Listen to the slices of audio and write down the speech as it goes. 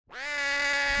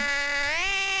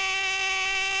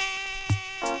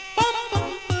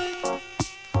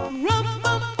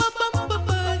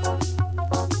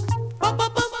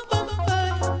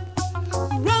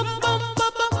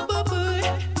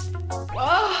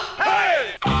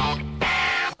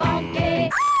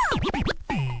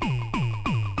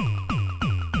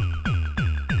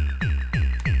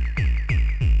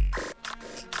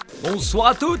Bonsoir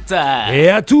à toutes et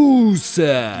à tous.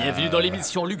 Bienvenue dans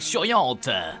l'émission luxuriante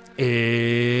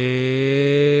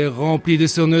et remplie de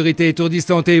sonorités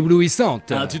étourdissantes et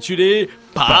éblouissantes, intitulée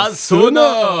Pass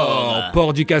sonore.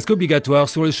 Port du casque obligatoire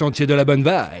sur le chantier de la bonne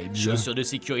vibe. Chaussures de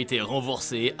sécurité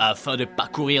renforcées afin de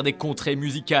parcourir des contrées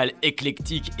musicales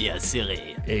éclectiques et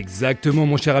acérées. Exactement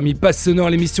mon cher ami, Pass sonore,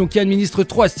 l'émission qui administre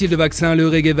 3 styles de vaccin, le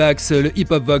reggae vax, le hip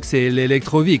hop vox et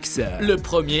l'électro-vix. Le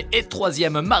 1er et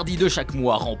 3e mardi de chaque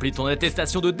mois, remplis ton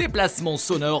attestation de déplacement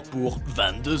sonore pour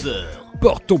 22 heures.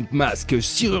 Porte ton masque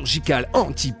chirurgical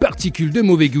anti-particules de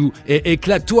mauvais goût et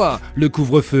éclate-toi, le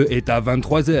couvre-feu est à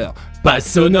 23h.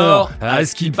 Pass sonore, à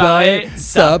ce qu'il paraît,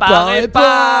 ça paraît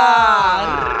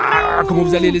pas. Comment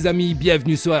vous allez les amis?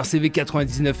 Bienvenue sur RCV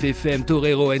 99 FM,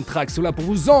 Torrero&Tracks sont là pour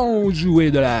vous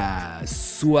enjouer de la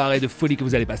soirée de folie que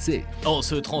vous allez passer. En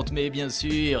ce 30 mai bien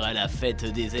sûr, à la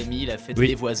fête des amis, la fête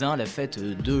des voisins, la fête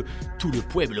de tout le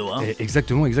pueblo.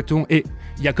 Exactement. Et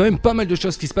il y a quand même pas mal de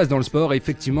choses qui se passent dans le sport. Et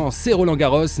effectivement, c'est Roland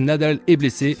Garros, Nadal est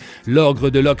blessé. L'ogre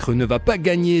de l'ocre ne va pas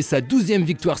gagner sa 12e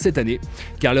victoire cette année.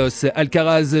 Carlos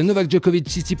Alcaraz, Novak Djokovic,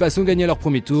 Tsitsipas ont gagné leur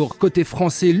premier tour. Côté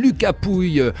français, Lucas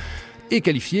Pouille est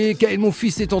qualifié. Kaël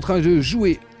Monfils est en train de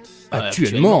jouer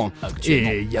actuellement.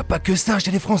 Et il n'y a pas que ça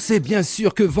chez les Français, bien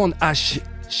sûr que Van Hache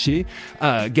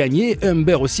a gagné,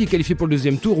 Humbert aussi qualifié pour le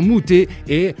 2e tour, Moutet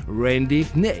et Randy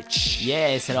Netsch.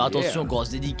 Yes, alors attention, grosse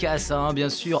dédicace bien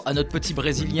sûr à notre petit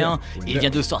Brésilien. Il vient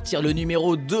de sortir le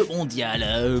numéro 2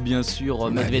 mondial, bien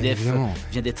sûr, Medvedev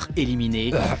vient d'être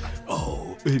éliminé.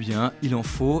 Eh bien, il en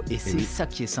faut, et c'est ça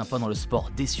qui est sympa dans le sport,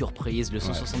 des surprises. Le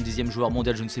 170e joueur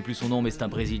mondial, je ne sais plus son nom, mais c'est un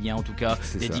Brésilien en tout cas.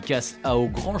 Dédicace au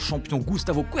grand champion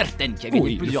Gustavo Kuerten qui a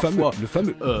gagné plusieurs fois le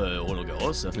fameux Roland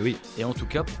Garros. Et en tout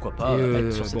cas, pourquoi pas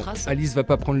être sur ses traces. Alice va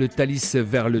pas prendre le Thalys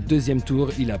vers le 2e tour,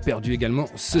 il a perdu également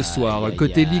ce soir.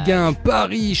 Côté Ligue 1,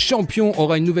 Paris, champion,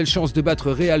 aura une nouvelle chance de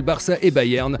battre Real, Barça et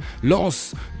Bayern.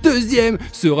 Lens, 2e,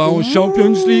 sera en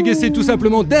Champions League et c'est tout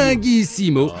simplement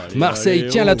dinguissimo. Marseille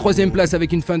tient la 3e place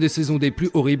avec une fin de saison des plus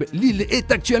horribles. Lille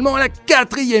est actuellement à la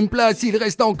 4e place, il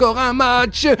reste encore un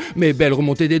match. Mais belle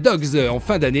remontée des Dogs en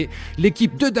fin d'année.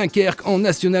 L'équipe de Dunkerque en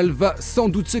national va sans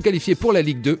doute se qualifier pour la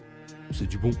Ligue 2. C'est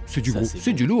du bon, c'est du gros,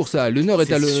 c'est du lourd ça. Le Nord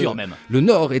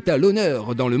est à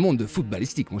l'honneur dans le monde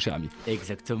footballistique, mon cher ami.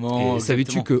 Exactement. Et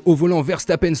savais-tu qu'au volant,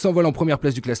 Verstappen s'envole en première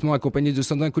place du classement, accompagné de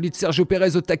Sandrin Colli, Sergio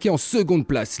Perez au taquet en seconde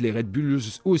place. Les Red Bulls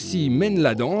aussi mènent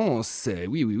la danse.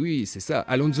 Oui, c'est ça.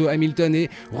 Alonso, Hamilton et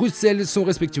Russell sont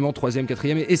respectivement 3e,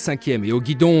 4e et 5e. Et au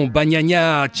guidon,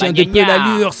 Bagnaia tient de peu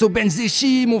l'allure sur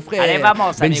Benzeki, mon frère. Allez,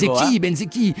 vamos,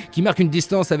 Benzeki, qui marque une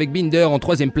distance avec Binder en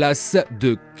 3e place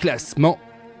de classement.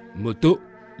 Moto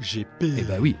GP. Eh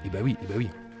bah oui.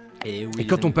 Et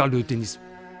quand on parle de tennis,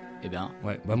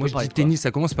 moi je dis tennis, ça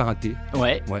commence par un T.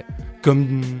 Ouais.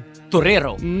 Comme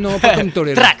Torrero. Non, pas comme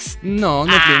Torrero. Tracks. Non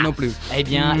plus. Eh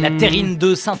bien, la terrine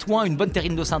de Saint-Ouen, une bonne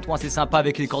terrine de Saint-Ouen, c'est sympa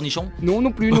avec les cornichons.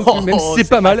 Non plus. Même si c'est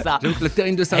pas mal. J'avoue que la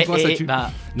terrine de Saint-Ouen, ça tue.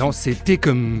 Non, c'est T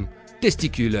comme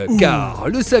testicule. Car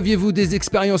le saviez-vous, des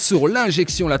expériences sur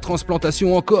l'injection, la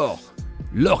transplantation ou encore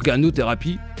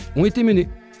l'organothérapie ont été menées.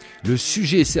 Le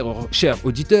sujet, cher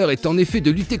auditeur, est en effet de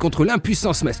lutter contre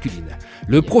l'impuissance masculine.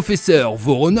 Le professeur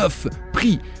Voronov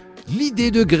prit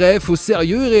l'idée de greffe au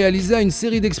sérieux et réalisa une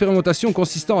série d'expérimentations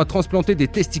consistant à transplanter des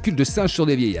testicules de singe sur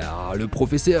des vieillards. Le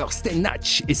professeur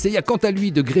Steinach essaya quant à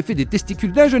lui de greffer des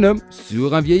testicules d'un jeune homme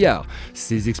sur un vieillard.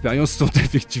 Ces expériences sont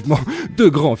effectivement de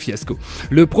grands fiascos.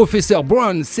 Le professeur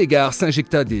Brown Segar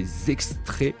s'injecta des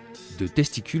extraits de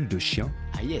testicules de chiens.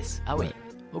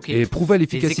 Okay. Et prouva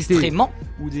l'efficacité. Des excréments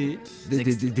ou des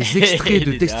extraits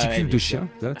de testicules de chiens.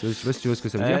 Je sais pas si tu vois ce que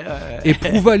ça veut dire. Et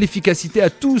prouva l'efficacité à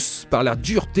tous par la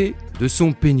dureté de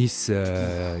son pénis.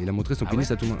 Il a montré son pénis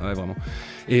à tout le monde. Ouais, vraiment.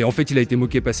 Et en fait, il a été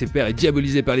moqué par ses pairs et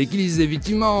diabolisé par l'Église.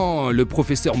 Effectivement, le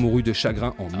professeur mourut de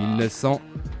chagrin en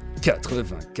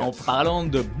 1984. En parlant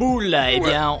de boules,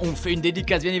 on fait une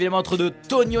dédicace bien évidemment entre de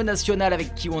Tonio National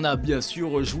avec qui on a bien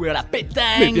sûr joué à la pétanque.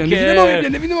 Mais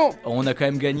bien évidemment. On a quand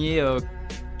même gagné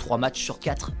 3 matchs sur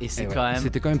 4 et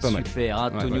c'était quand même pas mal.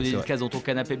 Super, Tonio, dédicace dans ton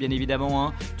canapé bien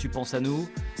évidemment, tu penses à nous.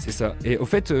 C'est ça. Et au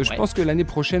fait, je pense que l'année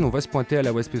prochaine, on va se pointer à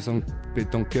la West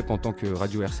Pétanque Cup en tant que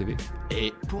radio RCV.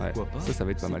 Et pourquoi pas. Ça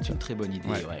va être pas mal. C'est une très bonne idée.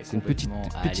 C'est une petite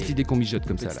idée qu'on mijote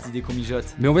comme ça là. Idée qu'on mijote.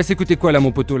 Mais on va s'écouter quoi là,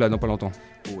 mon poteau, là, dans pas longtemps?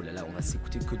 Oh là là, on va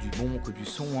s'écouter que du bon, que du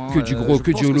son. Que du gros, que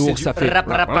du lourd, ça fait.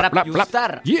 Rap,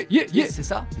 You-Star. Yeah. C'est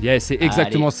ça? Yeah, c'est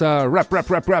exactement ça. Rap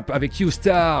avec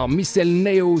You-Star, Michel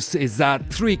Neos et The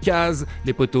Three Caz.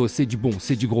 Les potos, c'est du bon,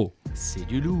 c'est du gros. C'est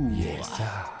du lourd. Yes.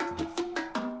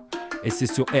 Et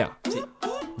c'est sur R.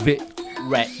 V.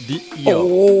 Radio.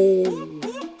 Oh.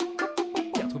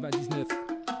 99.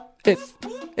 F.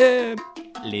 M.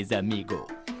 les amigos.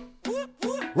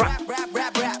 Rap, rap,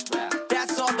 rap, rap,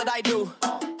 that's all that I do.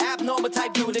 Abnormal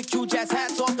type dude, the Q jazz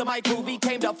hats off to my crew. We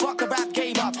came to fuck the rap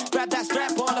game up. Grab that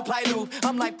strap on the ply loop.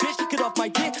 I'm like, bitch, get off my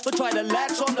dick, but try to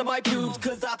latch onto my pubes.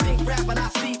 Cause I think rap and I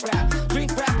sleep rap,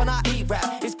 drink rap and I eat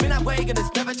rap. It's been that way and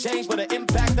it's never changed. But the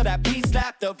impact of that beat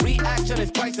slap, the reaction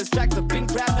is priceless. Tracks of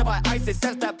pink rap to my ice, it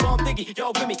says that bomb thingy.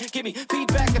 Yo, give me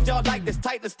feedback if y'all like this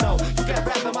tightness though. You can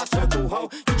rap in my circle, ho.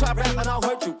 You try rap and I'll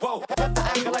hurt you, whoa. Let the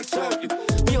acting like serve you.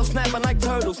 Meal snapping like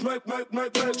turtles, murk,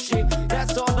 shit.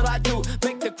 That's all that I do.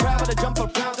 Make the crowd to jump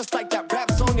around just like that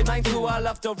rap song in 92. I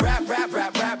love to rap.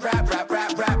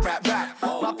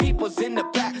 My people's in the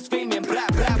back screaming blah,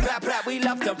 blah, blah, blah. We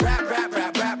love to rap.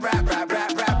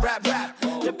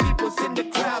 The people's in the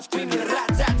crowd screaming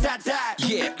rat-tat-tat-tat.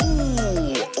 Yeah,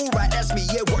 ooh, alright, that's me,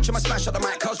 yeah. Watching my smash up the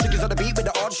mic, cause triggers on the beat with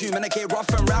the odd tune. And I get rough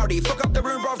and rowdy. Fuck up the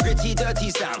room, rough, gritty,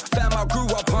 dirty sound. Fam, I grew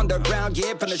up underground,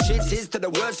 yeah. From the shits is to the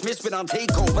wordsmiths, when I'm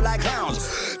take over like clowns.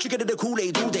 Trigger to the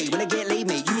Kool-Aid all day. When I get laid,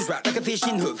 mate, use rap like a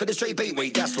fishing hook for the straight bait.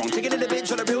 Wait, that's wrong. Take it to the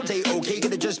bitch on a real date. Okay,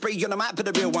 gonna just spray you on the map for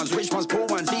the real ones. Which ones poor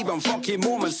ones? Even fucking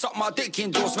Mormons. Suck my dick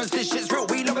endorsements. This shit's real.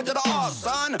 We love it to the arse,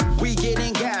 son. We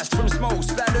getting gassed from smoke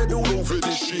splattered all over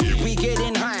this shit. We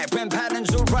getting high when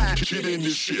patterns are right. Killing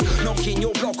this shit. Knocking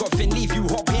your block off and leave you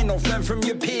hopping off. Learn from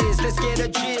your peers. Let's get a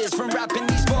cheers from rapping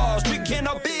these bars. Drinking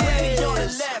our beers. Ready on the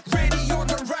left, ready on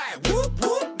the right. Whoop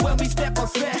whoop. When we step on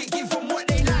set, we give them what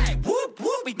they like. Whoop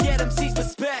whoop. We get them seats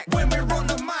respect. When we're on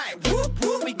the mic, whoop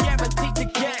whoop. We guarantee to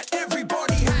get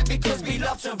everybody happy because we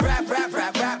love to rap.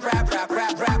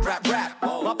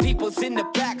 My people's in the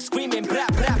back screaming blah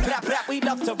blah blah blah. We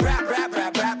love to rap.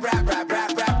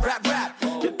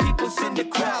 The people's in the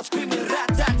crowd screaming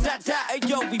rat-tat-tat-tat. Hey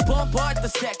yo, we bombard the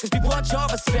set cause we want your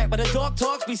respect. But the dog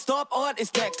talks we stomp on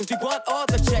his neck cause we want all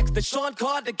the checks. The Sean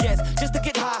Carter gets just to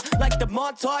get high like the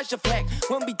montage effect.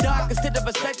 When we die consider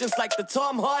us legends like the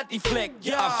Tom Hardy flick.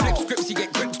 Yeah, I flip scripts, you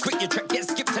get gripped quick, your track gets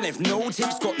skipped. And if no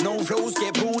tips got no flows,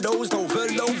 get bulldozed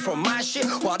overload from my shit.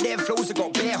 While their flows have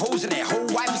got bare holes in their whole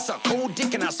wife is a cold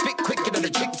dick. And I spit quicker than a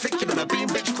chick flicking on a beam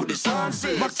bitch called the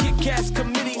sunset. My kick-ass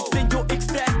committees in your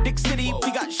ecstatic city.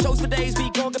 We got shows for days, we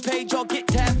gon' get paid, y'all get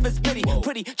tapped for spitty.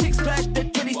 Pretty chicks splash their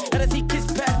titties, and I see kiss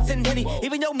pass and henny.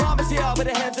 Even your mama's here with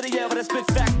her hands in the air with a spit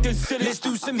factor silly. Let's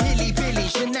do some hilly-billy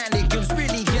shenanigans,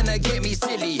 really gonna get me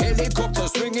silly. Helicopter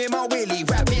swinging my willy,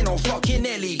 rapping on fucking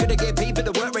Ellie. Gonna get paid for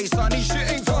the work rate, son, this shit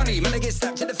ain't funny. Man, I get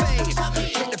slapped to the face.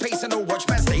 Hit the pace and I'll watch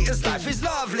my status, life is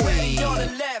lovely. Ready on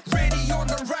the left, ready on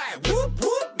the right. Whoop,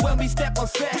 whoop, when we step on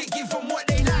set, we give them what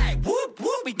they like. Whoop,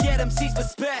 whoop, we get them seats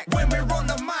respect. When we're on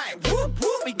the mic, whoop,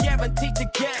 whoop, we guarantee to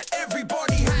get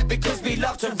everybody hype because we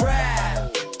love to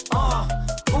rap.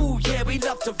 Ooh, yeah, we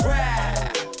love to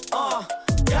rap.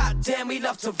 Goddamn, we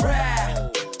love to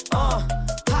rap. Hot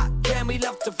damn, we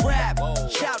love to rap.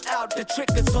 Shout out the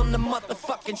triggers on the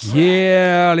motherfucking track.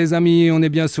 Yeah, les amis, on est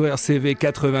bien sur RCV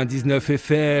 99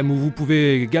 FM où vous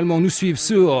pouvez également nous suivre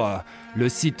sur le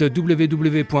site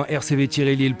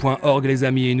www.rcv-lille.org, les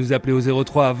amis, et nous appeler au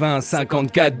 03 20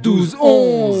 54 12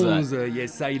 11.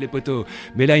 Yes, ça, il est poteau.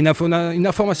 Mais là, une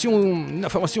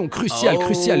information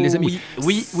cruciale, les amis.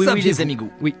 Oui, les amigos.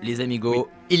 Oui, les amigos. Oui.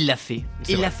 Il l'a fait.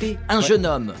 Un jeune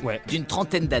homme d'une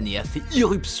trentaine d'années a fait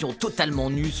irruption totalement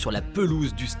nu sur la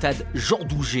pelouse du stade Jean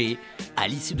Douget à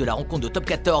l'issue de la rencontre de Top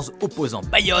 14 opposant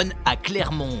Bayonne à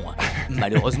Clermont.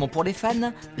 Malheureusement pour les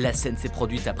fans, la scène s'est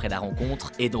produite après la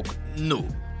rencontre et donc nos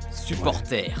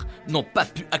supporters n'ont pas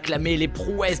pu acclamer les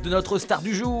prouesses de notre star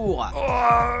du jour.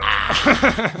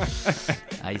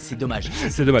 Et c'est dommage.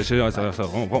 C'est dommage,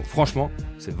 franchement,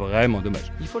 c'est vraiment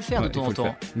dommage. Il faut le faire de temps en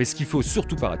temps. Mais ce qu'il faut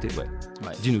surtout pas rater,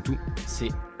 dis-nous tout. C'est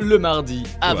le mardi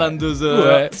à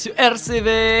 22h sur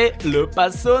RCV, le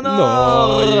pass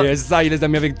sonore. Non, ça, les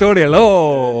amis, avec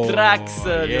Torrero&Tracks,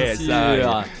 bien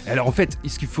sûr. Alors en fait,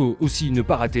 ce qu'il faut aussi ne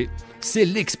pas rater, c'est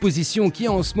l'exposition qui est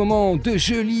en ce moment de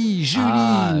Jolie,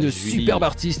 une superbe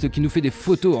artiste qui nous fait des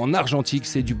photos en argentique.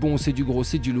 C'est du bon, c'est du gros,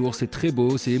 c'est du lourd, c'est très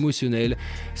beau, c'est émotionnel.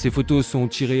 Ces photos sont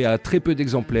tirées à très peu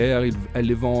d'exemplaires, elle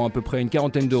les vend à peu près une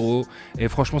quarantaine d'euros. Et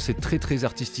franchement, c'est très très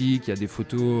artistique. Il y a des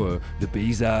photos de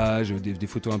paysages, des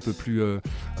photos un peu plus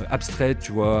abstraites,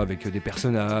 tu vois, avec des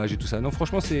personnages et tout ça. Non,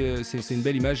 franchement, c'est une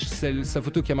belle image. Sa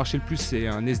photo qui a marché le plus, c'est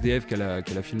un SDF qu'elle a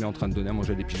filmé en train de donner à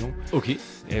manger à des pigeons. Ok.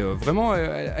 Et vraiment,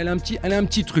 elle a un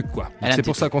petit truc, quoi. C'est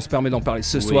pour ça qu'on se permet d'en parler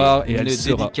ce soir. Et elle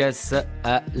sera... dédicace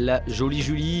à la jolie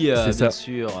Julie, bien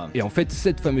sûr. Et en fait,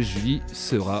 cette fameuse Julie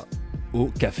sera au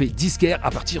Café Disquaire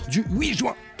à partir du 8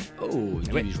 juin. Oh,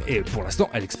 8 juin. Et pour l'instant,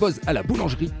 elle expose à la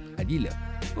boulangerie à Lille.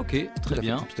 Ok, très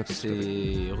bien. C'est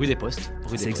rue des Postes.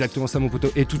 C'est exactement ça, mon poteau.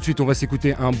 Et tout de suite, on va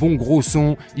s'écouter un bon gros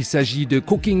son. Il s'agit de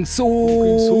Cooking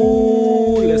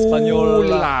Soul. L'espagnol.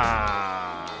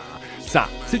 Ça,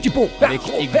 c'est du pont. Avec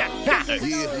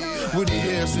Woody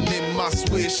Harrison in my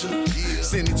swisher.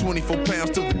 Sending 24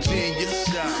 pounds to Virginia.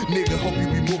 Nigga, hope you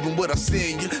be moving what I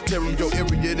send you. Tearing your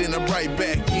area, then I'm right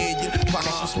back in you.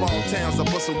 Pockets from small towns, I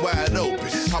bust it wide open.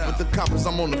 Hop with the coppers,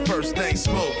 I'm on the first thing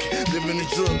smoking. Living the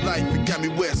drug life, it got me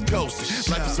West Coast.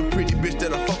 Life is a pretty bitch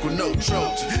that I fuck with no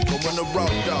Trojan. Go run a raw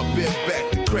dog, bed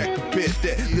back, the crack, compare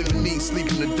that. Living neat,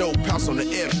 sleep in the dope house on the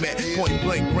air mat. Point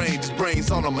blank range,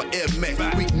 brains on my air max.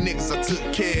 Weak niggas, I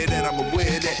took care of that, I'm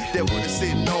aware of that. That what is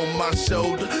sitting on my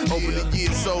shoulder. Over the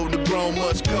years older, grown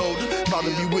much colder.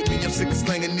 Father be with me, I'm sick of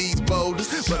slinging these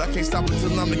boulders. But I can't stop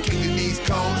until I'm the king of these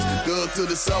cones. Good till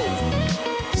it's over.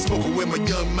 Smoking with my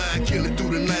young mind, killing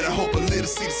through the night. I hope I live to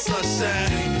see the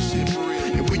sunshine.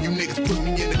 And when you niggas put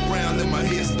me in the ground, let my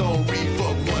headstone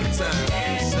re-fuck one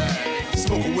time.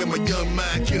 Smoking with my young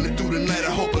mind, killing through the night.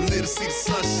 I hope I live to see the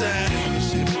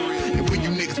sunshine. And when you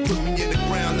niggas put me in the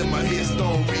ground, let my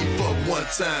headstone re-fuck one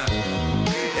time.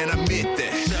 And I meant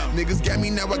that. Niggas got me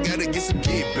now, I gotta get some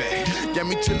get back. Got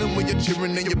me chillin' when you're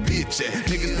cheering and your bitch at.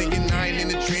 Niggas thinking I ain't in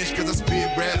the trench cause I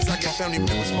spit raps. I got family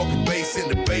members smoking bass in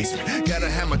the basement. Gotta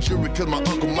have my jewelry cause my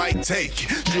uncle might take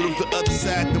it. Shoot up the other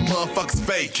side, the motherfuckers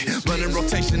fake. Running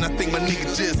rotation, I think my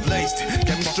nigga just laced it.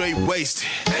 Got me straight wasted.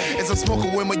 As I'm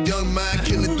smoking with my young mind,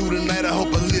 killing through the night, I hope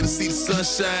I live to see the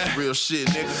sunshine. Real shit,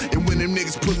 nigga. And when them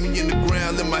niggas put me in the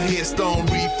ground, let my headstone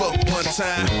re-fuck one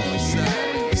time.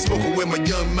 Smoking with my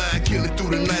young mind, killing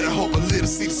through the night. I hope I live to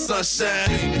see the sunshine.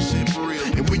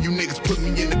 And when you niggas put me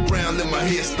in the ground, let my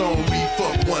headstone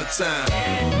re-fuck one time.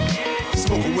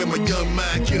 Smoking with my young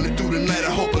mind, killing through the night.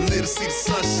 I hope I live to see the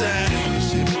sunshine.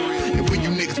 And when you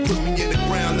niggas put me in the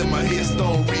ground, let my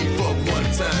headstone re-fuck one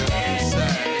time.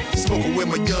 Smoking with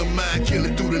my young mind,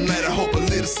 killing through the night. I hope I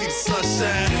live to see the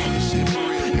sunshine.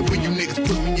 And when you niggas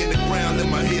put me in the ground, let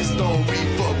my headstone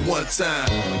re-fuck one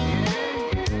time.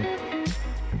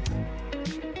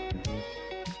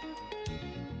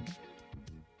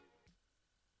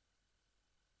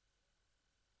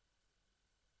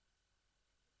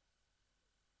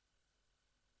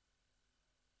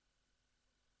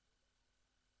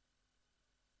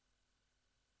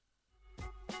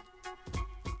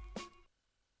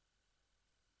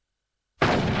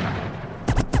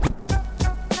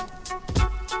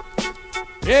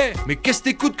 Eh, mais qu'est-ce que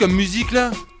t'écoutes comme musique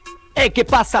là? Eh, que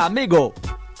pasa, amigo?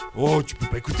 Oh, tu peux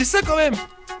pas écouter ça quand même?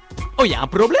 Oh, y'a un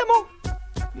problème, oh?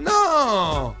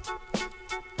 Non!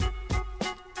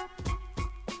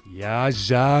 Y'a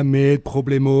jamais de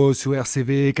problemo sur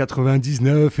RCV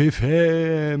 99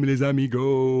 FM, les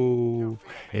amigos.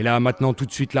 Et là, maintenant, tout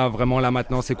de suite, là, vraiment, là,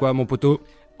 maintenant, c'est quoi, mon poteau?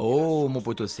 Oh, mon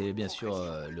poteau, c'est bien sûr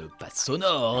le pass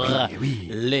sonore. Oui.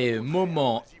 Les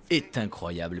moments est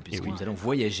incroyable puisque nous allons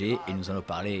voyager et nous allons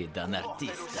parler d'un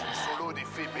artiste.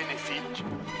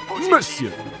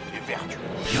 Monsieur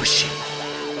Yoshi.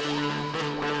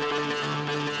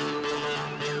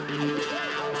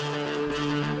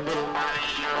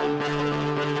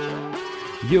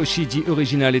 Yoshi dit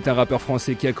Original est un rappeur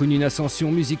français qui a connu une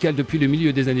ascension musicale depuis le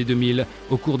milieu des années 2000.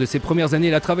 Au cours de ses premières années,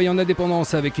 il a travaillé en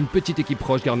indépendance avec une petite équipe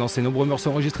proche, gardant ses nombreux morceaux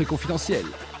enregistrés confidentiels.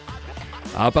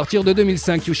 À partir de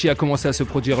 2005, Yoshi a commencé à se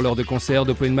produire lors de concerts,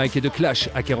 d'open mic et de clash,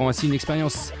 acquérant ainsi une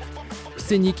expérience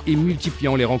scénique et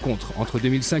multipliant les rencontres. Entre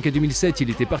 2005 et 2007,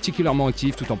 il était particulièrement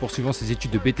actif tout en poursuivant ses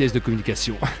études de BTS de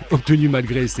communication, obtenues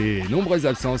malgré ses nombreuses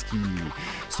absences qui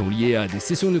sont liées à des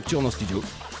sessions nocturnes en studio.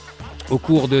 Au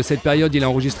cours de cette période, il a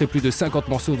enregistré plus de 50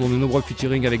 morceaux, dont de nombreux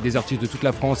featuring avec des artistes de toute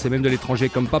la France et même de l'étranger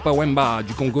comme Papa Wemba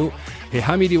du Congo et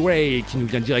Hamidi Ray qui nous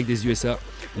vient direct des USA.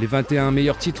 Les 21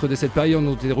 meilleurs titres de cette période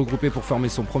ont été regroupés pour former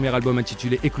son premier album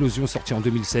intitulé Éclosion, sorti en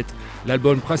 2007.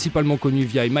 L'album, principalement connu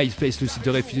via MySpace, le site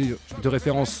de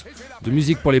référence de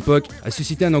musique pour l'époque, a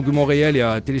suscité un engouement réel et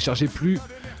a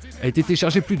été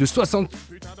téléchargé plus de 60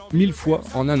 000 fois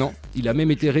en un an. Il a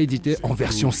même été réédité en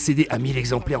version CD à 1000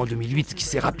 exemplaires en 2008 qui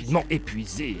s'est rapidement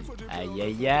épuisé. Aïe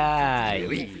aïe aïe.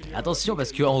 Oui. Attention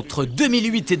parce qu'entre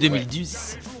 2008 et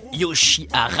 2010, Yoshi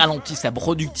a ralenti sa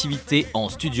productivité en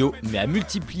studio mais a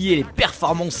multiplié les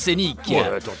performances scéniques.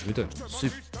 Attends, tu m'étonnes.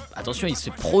 Attention, il se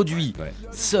produit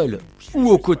seul ou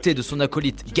aux côtés de son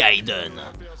acolyte Gaiden.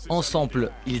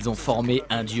 Ensemble, ils ont formé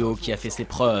un duo qui a fait ses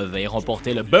preuves et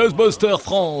remporté le Buzzbuster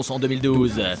France en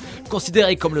 2012,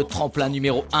 considéré comme le tremplin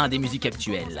numéro 1 des musiques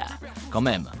actuelles. Quand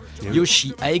même,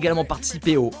 Yoshi a également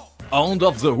participé au End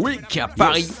of the Week à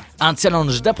Paris, un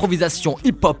challenge d'improvisation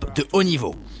hip-hop de haut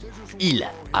niveau. Il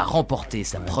a remporté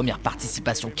sa première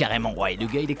participation carrément. Ouais, le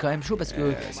gars il est quand même chaud parce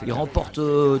que il remporte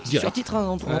sur titre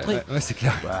entrée. Ouais, c'est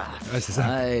clair. Voilà. Ouais, c'est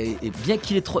ça. Et bien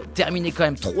qu'il ait terminé quand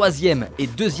même 3e et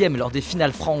 2e lors des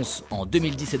finales France en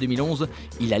 2010 et 2011,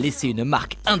 il a laissé une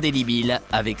marque indélébile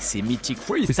avec ses mythiques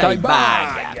Freestyle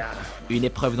Bag. Une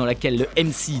épreuve dans laquelle le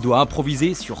MC doit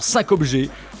improviser sur 5 objets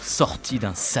sortis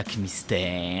d'un sac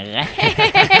mystère.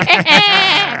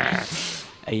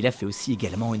 Et il a fait aussi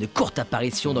également une courte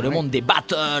apparition dans le monde des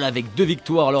battles avec 2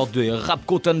 victoires lors des Rap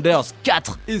Contenders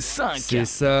 4 et 5. C'est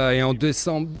ça, et en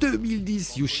décembre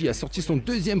 2010, Yoshi a sorti son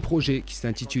 2e projet qui s'est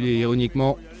intitulé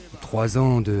ironiquement 3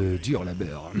 ans de dur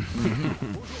labeur.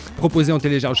 Proposé en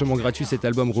téléchargement gratuit, cet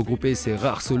album regroupait ses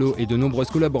rares solos et de nombreuses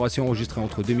collaborations enregistrées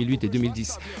entre 2008 et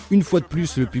 2010. Une fois de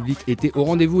plus, le public était au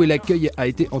rendez-vous et l'accueil a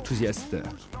été enthousiaste.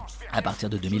 À partir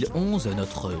de 2011,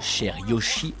 notre cher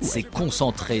Yoshi s'est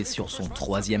concentré sur son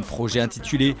 3e projet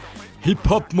intitulé Hip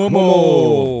Hop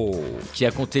Momo, qui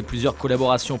a compté plusieurs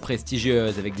collaborations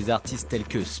prestigieuses avec des artistes tels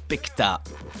que Specta,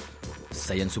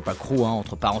 Saiyan Super Crew,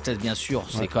 entre parenthèses bien sûr,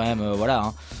 c'est quand même,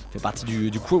 fait partie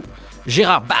du crew.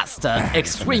 Gérard Bast,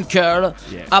 X-Winkle,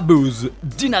 Abuz,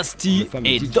 Dynasty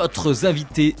et d'autres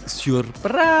invités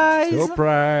surprise.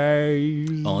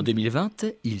 En 2020,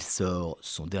 il sort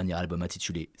son dernier album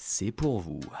intitulé C'est pour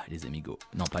vous, les amigos.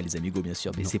 Non, pas les amigos bien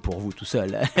sûr, mais c'est pour vous tout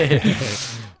seul.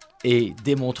 Et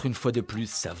démontre une fois de plus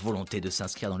sa volonté de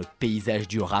s'inscrire dans le paysage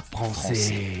du rap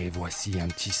français. Voici un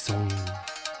petit son.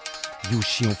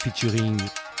 Yoshi en featuring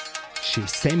chez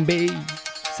Sembei.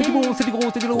 C'est du bon, c'est du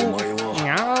gros, c'est du lourd.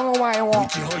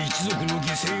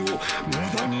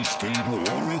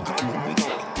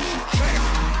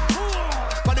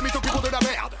 Pas des mythos qui font de la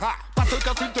merde. Pas ceux qui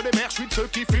insultent les mères, je suis de ceux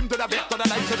qui fument de la merde dans la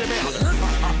live se démerde.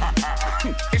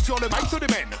 Et sur le mic se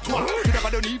démène. Toi, tu n'as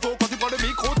pas de niveau quand tu prends le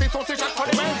micro, tes sons c'est chaque fois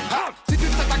les mêmes. Si tu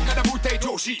t'attaques à la bouteille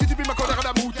Yoshi, si tu mets ma colère à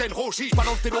la moutaine Roshi,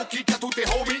 balance tes low kicks à tous tes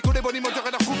homies, tous les bonimos de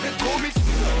leur couple de comics.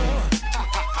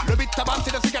 Le beat tabac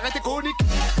c'est la cigarette iconique.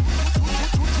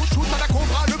 Shoot à la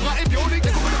cobra, le bras est bionique.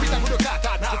 Découpe le beat à coup de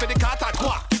katana. Je fais des katas,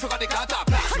 toi, tu feras des katas.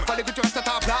 Fallait que tu restes à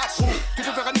ta place, ou tu te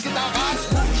feras niquer ta race.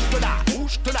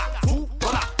 Bouge de là, fou,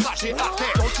 dans la trajet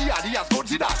artère. Yoshi alias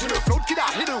Godzilla, c'est le flow qui a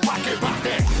et le wack est par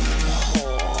terre.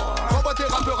 Renvoie tes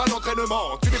rappeurs à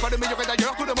l'entraînement. Tu n'es pas le meilleur et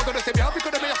d'ailleurs tout le monde le sait bien, vu que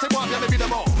le meilleur c'est moi, bien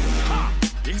évidemment.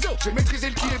 J'ai maîtrisé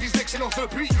le qui et vise l'excellence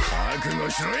depuis.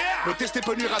 Le tester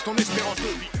peut nuire à ton espérance de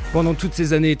vie. Pendant toutes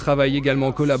ces années, il travaille également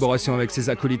en collaboration avec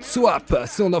ses acolytes Swap,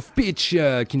 Sound of Pitch,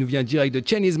 qui nous vient direct de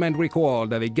Chinese Man Record,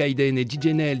 avec Gaiden et DJ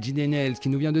Nels, qui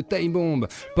nous vient de Time Bomb,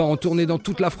 pas en tournée dans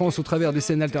toute la France au travers des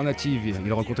scènes alternatives.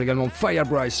 Il rencontre également Fire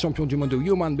Bryce, champion du monde de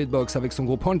Human Beatbox, avec son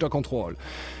groupe Under Control.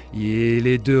 Et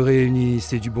les deux réunis,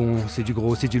 c'est du bon, c'est du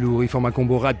gros, c'est du lourd. Ils forment un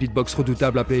combo rap beatbox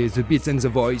redoutable appelé The Beats and the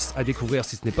Voice, à découvrir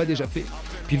si ce n'est pas déjà fait.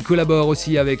 Puis il collabore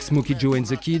aussi avec Smokey Joe and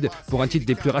the Kid pour un titre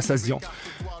des plus rassasiants.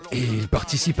 Et il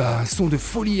participe à un son de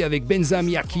folie avec Benza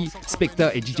Miyaki,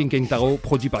 Specta et DJ Kentaro,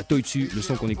 produit par Toitsu, le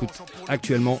son qu'on écoute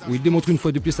actuellement, où il démontre une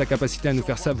fois de plus sa capacité à nous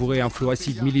faire savourer un flow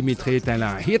acide millimétré tel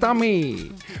un Hit on Me.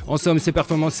 En somme, ses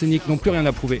performances scéniques n'ont plus rien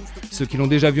à prouver. Ceux qui l'ont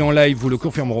déjà vu en live vous le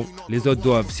confirmeront, les autres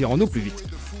doivent s'y rendre au plus vite.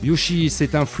 Yoshi,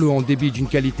 c'est un flow en débit d'une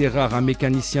qualité rare, un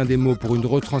mécanicien des mots pour une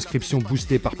retranscription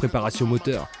boostée par préparation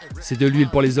moteur. C'est de l'huile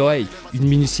pour les oreilles, une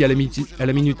minutie à la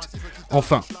minute.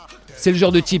 Enfin, c'est le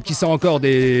genre de type qui sort encore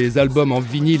des albums en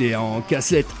vinyle et en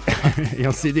cassette et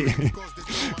en CD.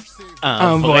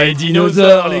 Un vrai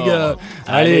dinosaure, les gars.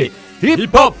 Allez, Hip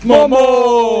Hop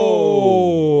Momo.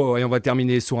 Et on va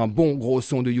terminer sur un bon gros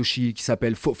son de Yoshi qui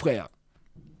s'appelle Faux Frère.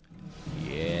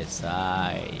 Yes,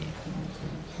 I...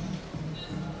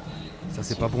 Ça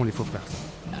c'est pas bon les faux frères.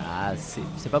 Ah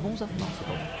c'est pas bon ça? Non c'est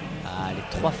pas bon. Ah les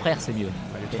trois frères c'est mieux.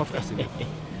 Ah, les trois frères c'est mieux.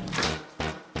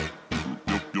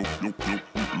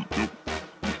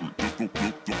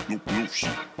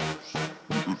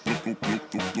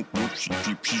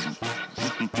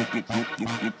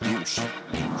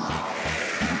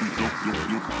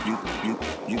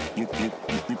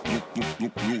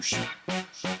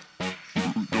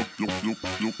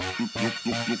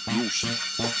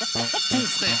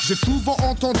 J'ai souvent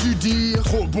entendu dire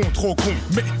trop bon, trop con.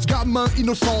 Mais gamin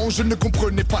innocent, je ne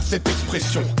comprenais pas cette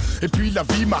expression. Et puis la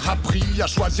vie m'a appris à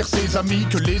choisir ses amis,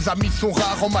 que les amis sont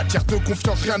rares en matière de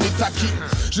confiance, rien n'est acquis.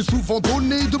 J'ai souvent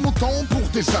donné de mon temps pour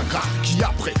des ingrats qui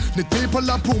après n'étaient pas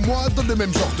là pour moi dans le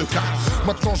même genre de cas.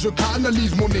 Maintenant je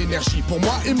canalise mon énergie pour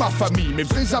moi et ma famille, mes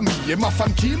vrais amis et ma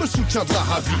femme qui me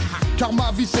soutiendra à vie. Car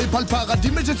ma vie c'est pas le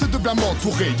paradis mais j'essaie de bien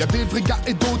m'entourer. Y'a des vrais gars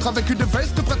et d'autres avec une de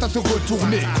veste prête à se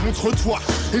retourner contre toi.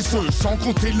 Et ce, sans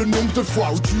compter le nombre de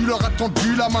fois où tu leur as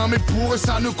tendu la main, mais pour eux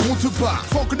ça ne compte pas.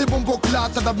 Faut que des bonbons là,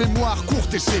 t'as la mémoire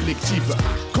courte et sélective.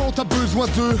 Quand t'as besoin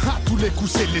d'eux, à tous les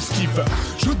coups c'est l'esquive.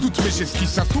 Je doute mais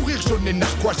j'esquisse un sourire jaune et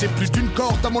narquois. J'ai plus d'une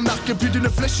corde à mon arc et plus d'une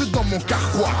flèche dans mon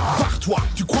carquois. Pars-toi,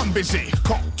 tu crois me baiser.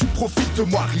 Quand tu profites de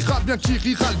moi, rira bien qui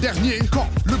rira le dernier. Quand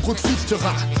le gros te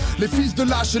fistera. Les fils de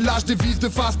lâche des vis de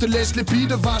face, te lèche les billes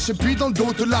de vache. Et puis dans le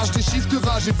dos te lâche des schistes de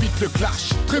rage, évite le clash.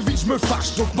 Très vite je me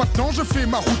fâche, donc maintenant je fais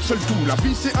ma route seul tout. La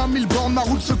vie c'est 1000 bornes, ma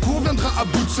route de secours viendra à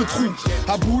bout de ce trou.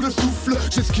 À bout de souffle,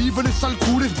 j'esquive les sales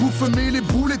coups, les bouffes, mais les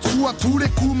boules, les trous à tous les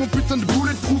coups. Mon putain de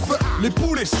boulet de proof, les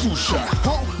poulets se touchent.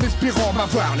 En espérant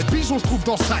m'avoir, les pigeons se trouvent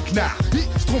dans ce traquenard.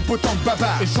 Ils se trompent autant que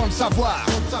baba, et sans le savoir.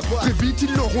 Très vite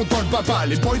ils l'auront dans le baba.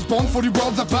 Les boys bands font du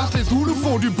band à part, les Zoulous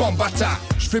font du bambata.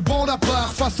 Je fais bande à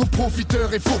part face aux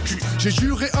profiteurs et faux cul. J'ai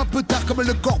juré un peu tard comme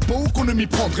le corbeau qu'on ne m'y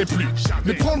prendrait plus.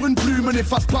 Mais prendre une plume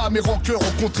n'efface pas mes rancœurs,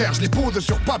 au contraire je les pose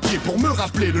sur papier pour me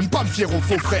rappeler de ne pas me fier aux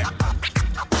faux frères.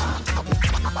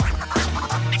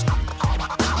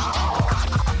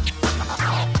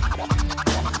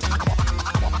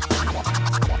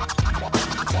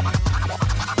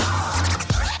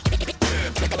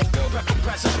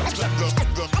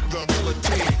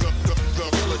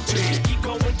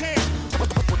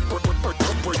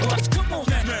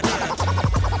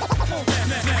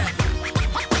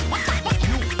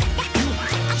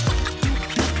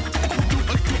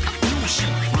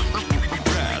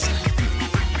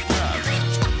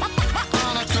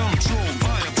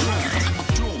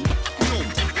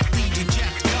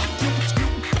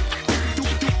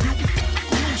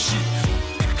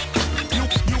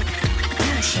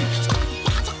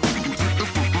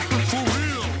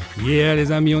 Yeah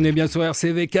les amis, on est bien sur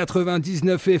RCV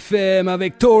 99 FM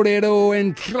avec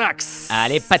Torrero&Tracks.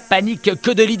 Allez, pas de panique,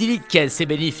 que de l'idyllique, c'est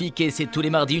bénéfique et c'est tous les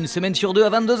mardis, une semaine sur deux à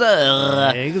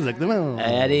 22h. Exactement.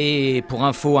 Allez, pour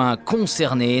info, un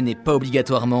concerné n'est pas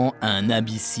obligatoirement un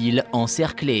imbécile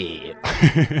encerclé.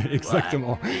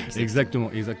 Exactement, ouais, exactement.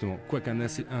 Quoiqu'un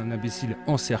imbécile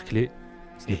encerclé,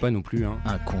 ce n'est pas non plus un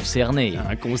concerné.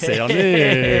 Un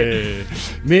concerné.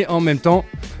 Mais en même temps,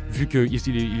 vu qu'il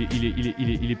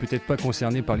est peut-être pas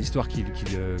concerné par l'histoire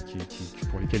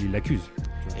pour laquelle il l'accuse.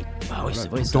 Bah oui, c'est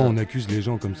vrai. Tout le temps, on accuse les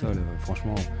gens comme ça, là,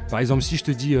 franchement. Par exemple, si je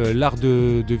te dis l'art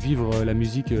de vivre la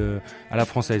musique à la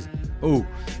française. Oh,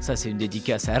 ça c'est une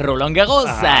dédicace à Roland Garros.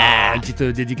 Une petite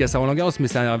dédicace à Roland Garros, mais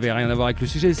ça n'avait rien à voir avec le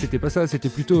sujet. C'était pas ça. C'était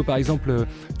plutôt, par exemple,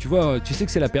 tu sais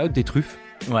que c'est la période des truffes.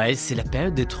 Ouais, c'est la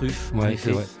période des truffes. Ouais,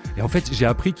 c'est vrai. Et en fait, j'ai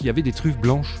appris qu'il y avait des truffes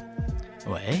blanches.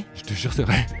 Ouais. Je te jure, c'est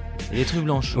vrai. Et des truffes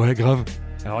blanches. Ouais, grave.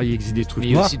 Alors, il existe des truffes noires. Mais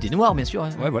il y a aussi des noirs, bien sûr.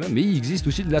 Ouais, voilà. Mais il existe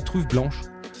aussi de la truffe blanche.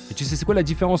 Et tu sais, c'est quoi la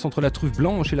différence entre la truffe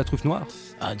blanche et la truffe noire ?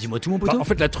 Ah, dis-moi tout, mon poteau. En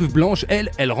fait, la truffe blanche,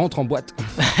 elle rentre en boîte.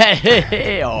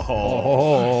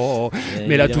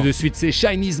 Mais là, tout de suite, c'est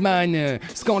Chinese Man.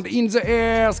 Stand in the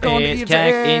air, stand in the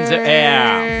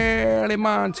air. Les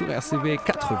man sur RCV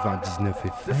 99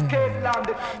 FM.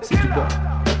 C'est du bon,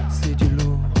 c'est du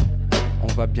lourd.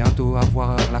 On va bientôt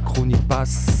avoir la chronique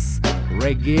pass.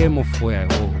 Reggae, mon frère.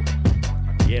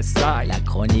 Yes, I. La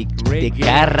chronique des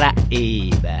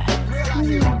Caraïbes.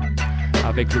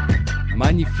 Avec le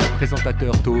magnifique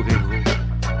présentateur Torrero.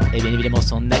 Et bien évidemment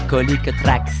son acolyte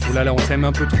Tracks. Oh là là, on s'aime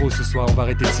un peu trop ce soir, on va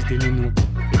arrêter de citer nos noms.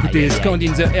 Écoutez, Stand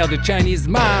in the Air de Chinese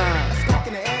Man.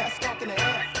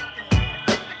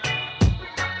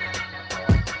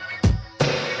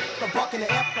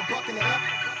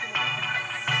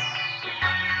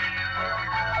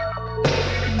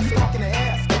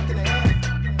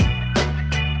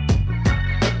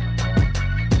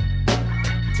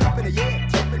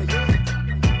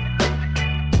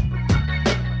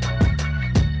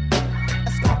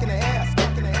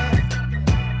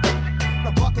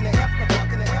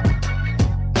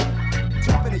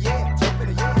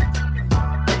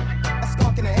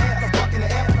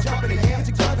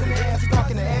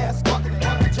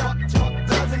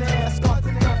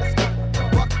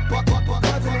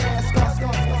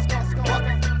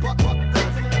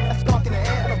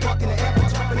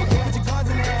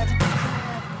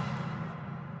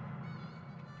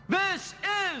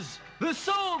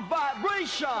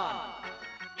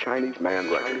 Chinese Man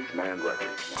Records.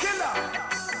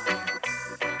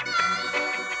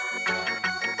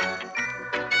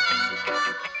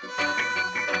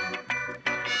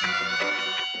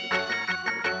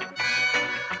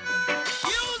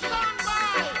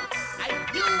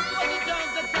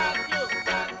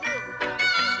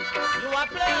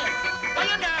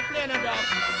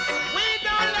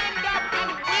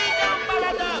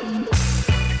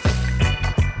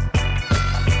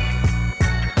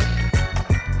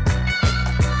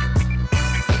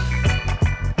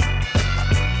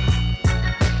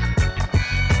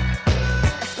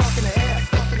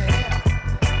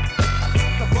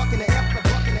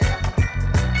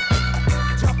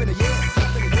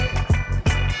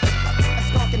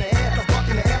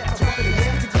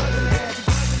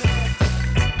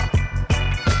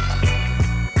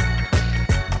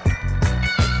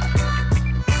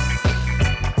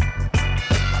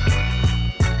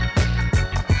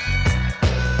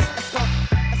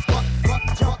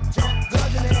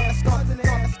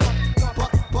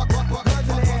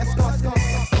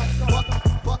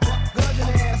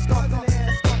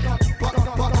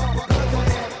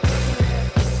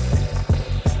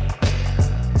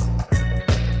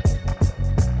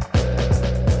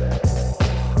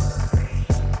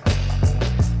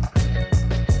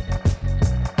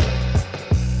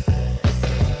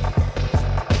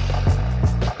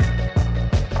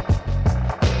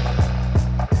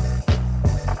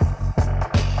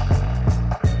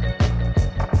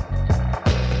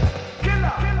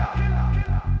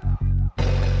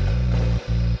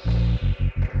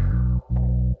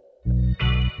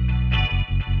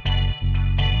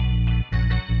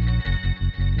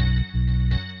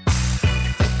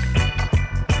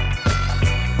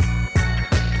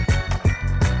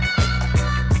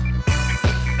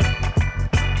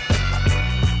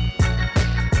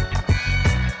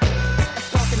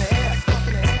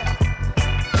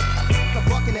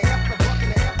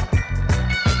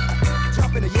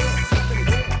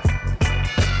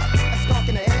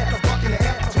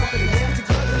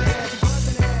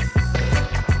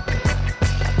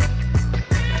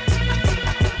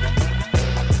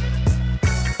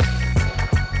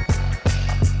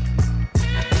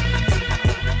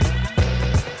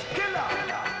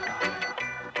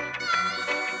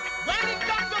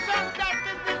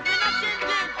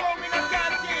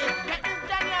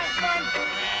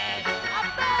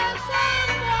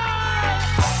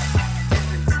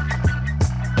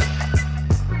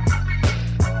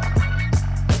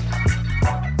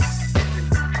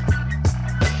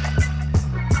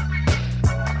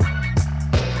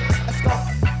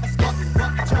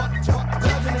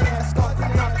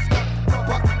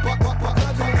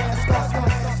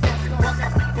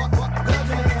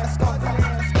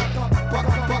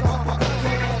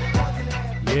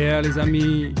 derrière les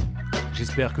amis.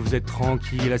 J'espère que vous êtes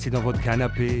tranquilles, assis dans votre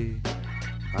canapé.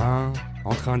 Hein,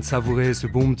 en train de savourer ce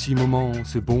bon petit moment,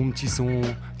 ce bon petit son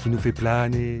qui nous fait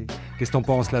planer. Qu'est-ce que t'en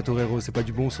penses là, Torrero? C'est pas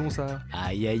du bon son ça?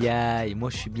 Aïe aïe aïe, moi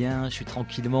je suis bien, je suis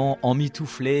tranquillement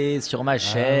emmitouflé sur ma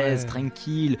chaise,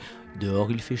 tranquille.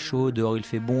 Dehors il fait chaud, dehors il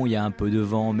fait bon, il y a un peu de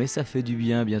vent, mais ça fait du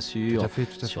bien bien sûr. Tout à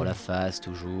fait. Sur la face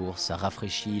toujours, ça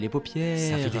rafraîchit les paupières.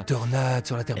 Ça fait des tornades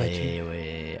sur la terre battue. Eh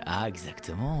ouais, ah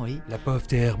exactement, oui. La pauvre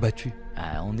terre battue.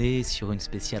 Ah, on est sur une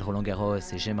spéciale Roland-Garros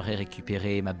et j'aimerais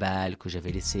récupérer ma balle que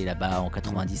j'avais laissée là-bas en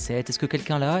 97. Est-ce que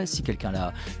quelqu'un l'a? Si quelqu'un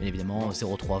l'a, bien évidemment,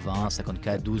 0320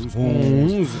 54 12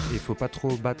 11. Il faut pas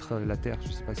trop battre la terre,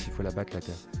 je sais pas s'il faut la battre la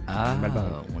terre. Ah,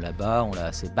 on la bat,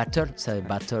 c'est battle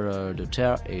de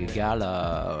terre égale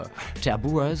terre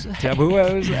boueuse. Terre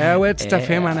boueuse, ah ouais, tout à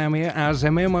fait mon ami. J'ai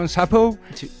mis mon chapeau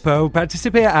pour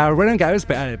participer à Roland-Garros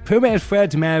pour la première fois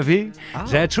de ma vie.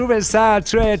 J'ai trouvé ça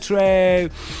très très...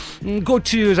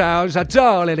 couture,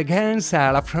 j'adore l'élégance,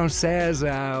 la française.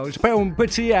 Je prends un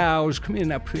petit, je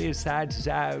commune après ça,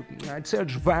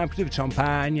 je vois un peu de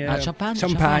champagne.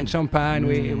 Champagne,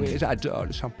 oui, j'adore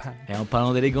le champagne. Et en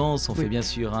parlant d'élégance, on fait bien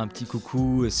sûr un petit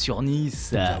coucou sur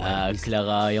Nice à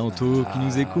Clara et Anto qui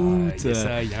nous écoutent.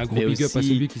 Il y a un gros big up à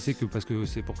celui qui sait que, parce que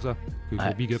c'est pour ça que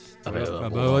gros big up.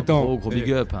 Gros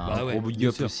big up, gros big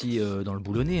up aussi dans le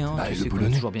Boulonnais. Tu sais qu'on est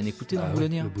toujours bien écouté dans le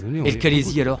Boulonnais. Et le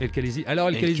Calaisie alors? Et le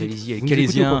Calaisie.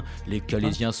 Les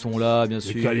Calaisiens sont là, bien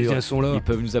sûr. Les Calaisiens sont là. Ils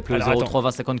peuvent nous appeler au 03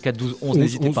 20 54 12 11,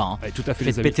 n'hésitez pas. Tout à fait.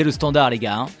 Faites péter le standard, les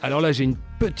gars. Alors là, j'ai une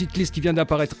petite liste qui vient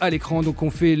d'apparaître à l'écran. Donc, on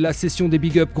fait la session des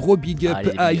big up. Gros big up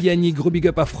à Yannick, gros big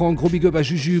up à Franck, gros big up à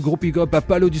Juju, gros big up à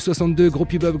Palo du 62, gros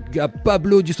big up à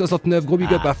Pablo du 69, gros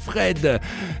big up à Fred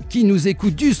qui nous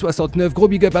écoute du 69, gros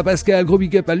big up à Pascal, gros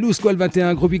big up à Lousqual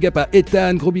 21, gros big up à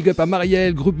Ethan, gros big up à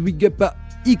Marielle, gros big up à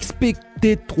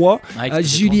XPT3, à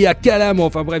Julie, à Calam,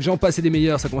 enfin bref, j'en passe et des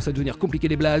meilleurs, ça commence à devenir compliqué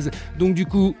les blazes. Donc du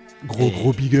coup,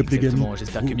 gros big up les gars.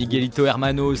 J'espère que Miguelito,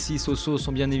 Hermano aussi, Soso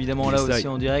sont bien évidemment là aussi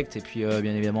en direct. Et puis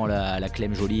bien évidemment la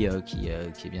Clem Jolie qui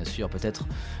est bien sûr peut-être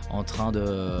en train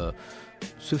de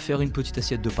se faire une petite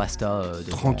assiette de pasta.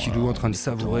 Tranquillou, en train de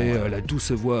savourer la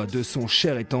douce voix de son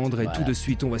cher et tendre. Et tout de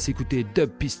suite, on va s'écouter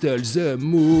Dub Pistol, The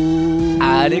Move.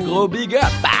 Allez, gros big up!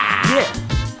 Yeah.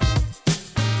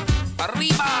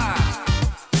 Arriba!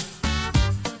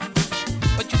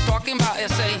 What you talking about,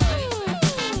 S.A.?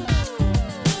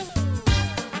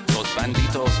 Those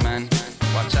banditos, man.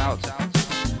 Watch out.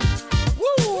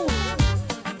 Woo!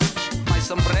 My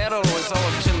sombrero is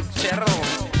all chinchero.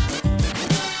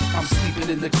 I'm sleeping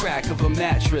in the crack of a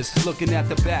mattress, looking at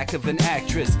the back of an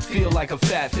actress. Feel like a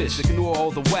fat fish, ignore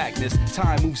all the whackness.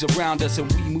 Time moves around us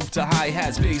and we move to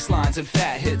hi-hats, bass lines and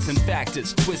fat hits. In fact,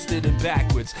 it's twisted and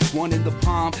backwards. One in the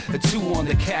palm, a two on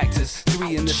the cactus.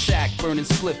 Three in the sack, burning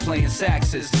split, playing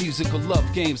saxes. Musical love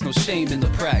games, no shame in the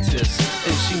practice.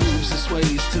 And she moves and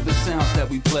sways to the sounds that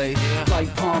we play. Like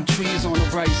palm trees on a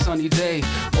bright sunny day.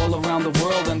 All around the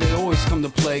world and they always come to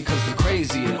play. Cause they're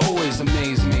crazy and always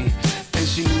amaze me. And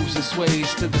she moves and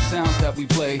sways to the sounds that we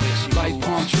play. Like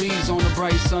palm trees on a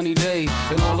bright sunny day.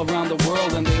 And all around the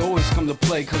world and they always come to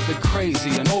play. Cause they're crazy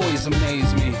and always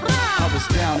amaze me. I was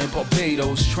down in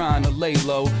Barbados trying to lay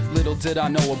low. Little did I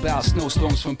know about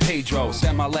snowstorms from Pedro.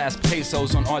 Spent my last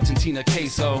pesos on Argentina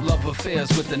queso. Love affairs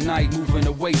with the night moving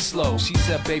away slow. She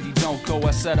said baby don't go,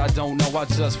 I said I don't know. I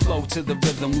just flow to the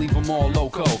rhythm, leave them all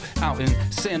loco. Out in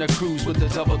Santa Cruz with the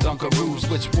double dunkaroos.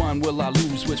 Which one will I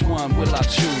lose, which one will I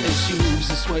choose? And she moves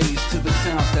and sways to the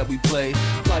sounds that we play.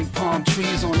 Like palm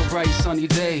trees on a bright sunny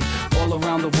day. All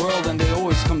around the world and they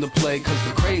always come to play. Cause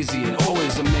they're crazy and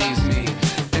always amaze me.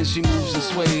 And she moves and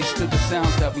sways to the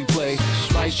sounds that we play.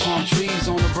 Like palm trees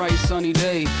on a bright sunny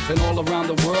day. And all around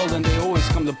the world and they always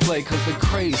come to play. Cause they're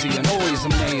crazy and always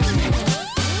amaze me.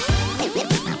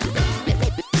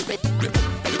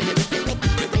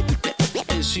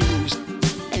 And she moves.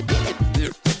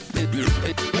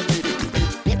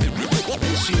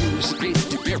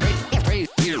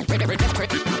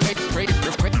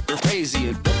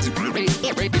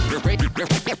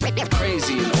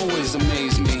 Crazy and always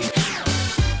amaze me.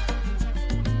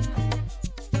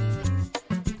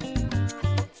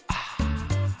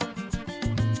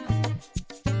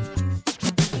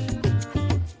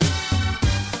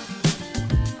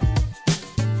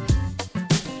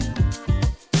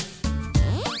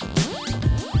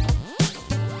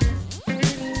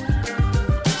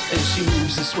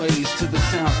 Sways to the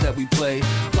sounds that we play.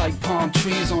 Like palm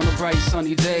trees on a bright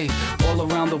sunny day. All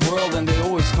around the world and they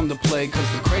always come to play. Cause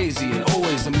they're crazy and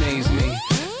always amaze me.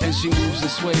 And She moves and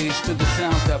sways to the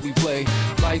sounds that we play,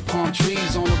 like palm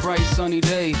trees on a bright sunny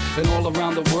day, and all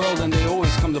around the world, and they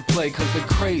always come to play, cause they're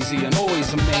crazy and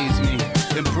always amaze me.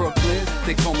 In Brooklyn,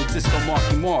 they call me Disco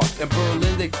Marky Mark. In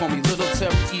Berlin, they call me Little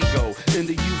Terry Ego. In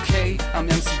the UK, I'm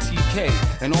MCTK.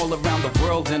 And all around the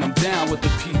world, and I'm down with the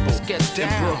people. Get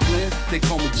down. In Brooklyn, they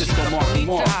call me Disco Marky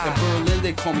Mark. In Berlin,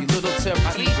 they call me Little Terry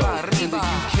Ego. In the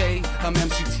UK, I'm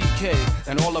MCTK.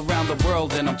 And all around the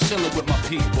world, and I'm chilling with my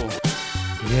people.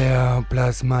 Yeah,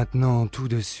 place maintenant tout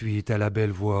de suite à la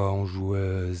belle voix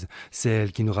enjoueuse,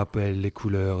 celle qui nous rappelle les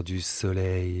couleurs du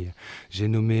soleil. J'ai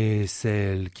nommé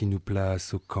celle qui nous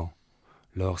place au camp,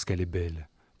 lorsqu'elle est belle,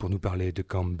 pour nous parler de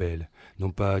Campbell,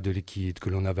 non pas de liquide que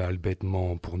l'on avale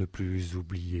bêtement pour ne plus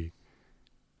oublier.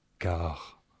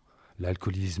 Car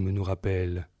l'alcoolisme nous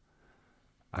rappelle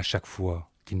à chaque fois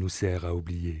qu'il nous sert à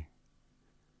oublier.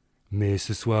 Mais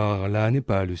ce soir-là n'est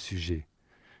pas le sujet.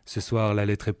 Ce soir, la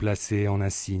lettre est placée en un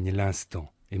signe,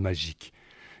 l'instant est magique.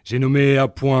 J'ai nommé à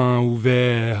point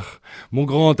ouvert mon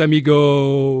grand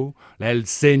amigo, el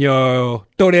señor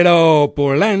Torrero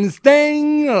pour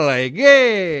l'instinct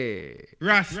reggae.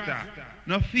 Rasta,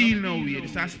 no feel no way,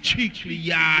 this is strictly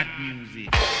yard music.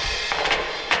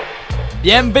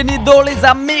 Bienvenido les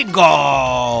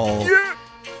amigos.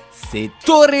 C'est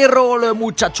Torrero le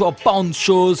muchacho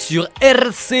Pancho sur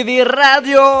RCV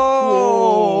Radio.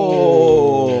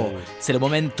 Wow. C'est le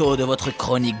momento de votre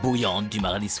chronique bouillante du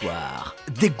mardi soir.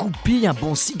 Dégoupille un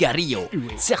bon cigarillo,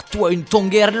 serre-toi une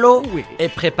tonguerlo et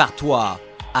prépare-toi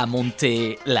à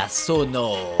monter la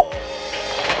sonore.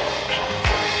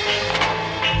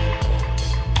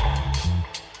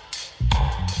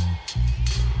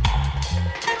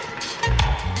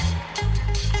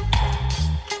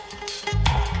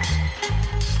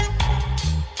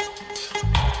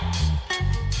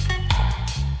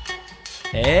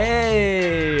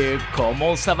 Hey,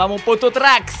 comment ça va mon pote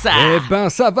Trax? Eh ben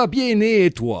ça va bien et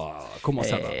toi? Comment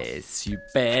ça va?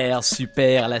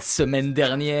 Super. La semaine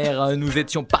dernière, nous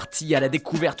étions partis à la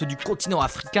découverte du continent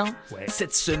africain. Ouais.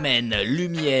 Cette semaine,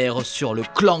 lumière sur le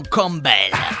clan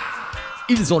Campbell.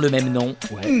 Ils ont le même nom,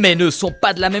 mais ne sont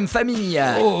pas de la même famille.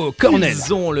 Oh, Cornell.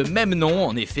 Ils ont le même nom,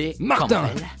 en effet, Martin.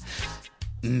 Campbell.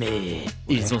 Mais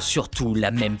ils ont surtout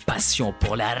la même passion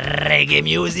pour la reggae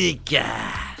music.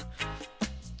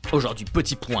 Aujourd'hui,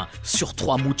 petit point sur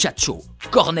 3 muchachos.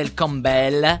 Cornell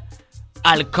Campbell,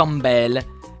 Al Campbell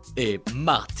et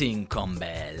Martin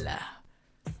Campbell.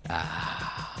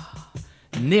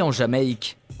 Né en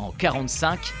Jamaïque en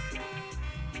 1945,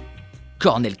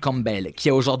 Cornell Campbell, qui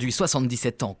a aujourd'hui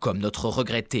 77 ans comme notre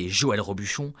regretté Joël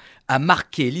Robuchon, a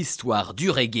marqué l'histoire du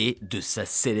reggae de sa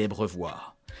célèbre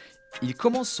voix. Il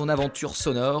commence son aventure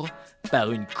sonore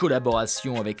par une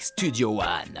collaboration avec Studio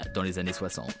One dans les années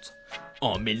 60.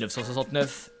 En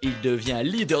 1969, il devient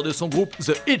leader de son groupe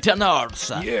The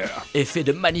Eternals et fait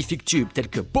de magnifiques tubes tels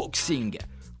que Boxing,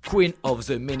 Queen of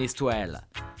the Minstrel.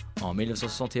 En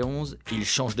 1971, il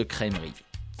change de crèmerie,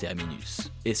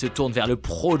 Terminus, et se tourne vers le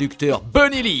producteur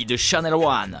Bunny Lee de Channel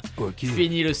One.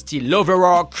 Fini le style Lover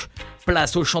Rock,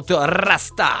 place au chanteur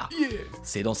Rasta.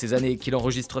 C'est dans ces années qu'il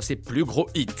enregistre ses plus gros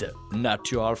hits,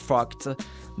 Natural Fact,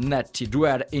 Natty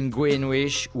Dread in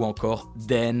Greenwich ou encore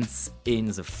Dance in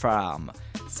the Farm.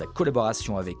 Sa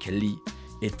collaboration avec Lee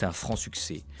est un franc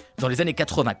succès. Dans les années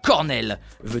 80, Cornell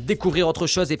veut découvrir autre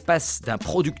chose et passe d'un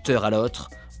producteur à l'autre,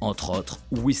 entre autres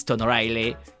Winston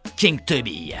Riley, King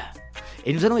Tubby.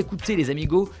 Et nous allons écouter, les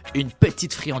amigos, une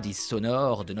petite friandise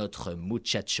sonore de notre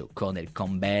muchacho Cornell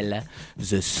Campbell,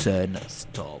 The Sun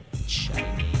Stop Shining.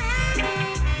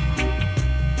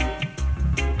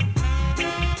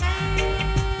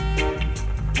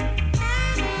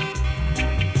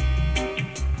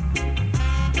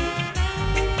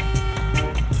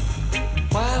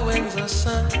 Why when the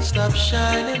sun stops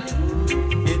shining,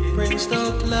 it brings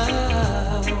the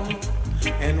cloud.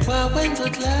 And why when the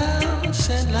clouds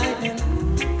send lightning,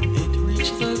 it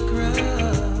reaches the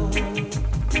ground.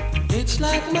 It's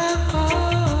like my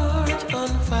heart on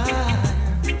fire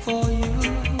for you.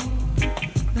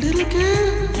 Little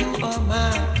girl, you are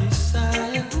my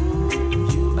desire.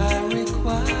 You I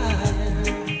require.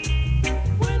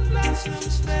 When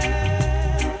blossoms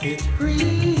fail, it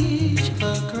reaches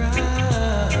the ground.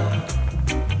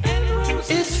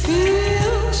 It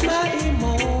fills my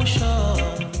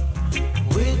emotion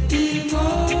with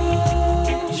devotion.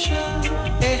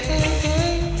 Hey, hey,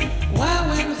 hey. Why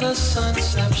when the sun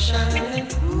stops shining,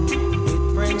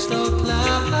 it brings the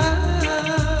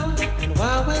cloud. And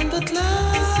why when the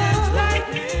clouds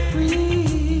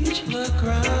reach the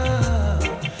ground,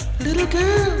 little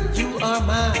girl, you are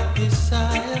my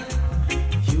desire.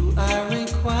 You I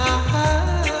require.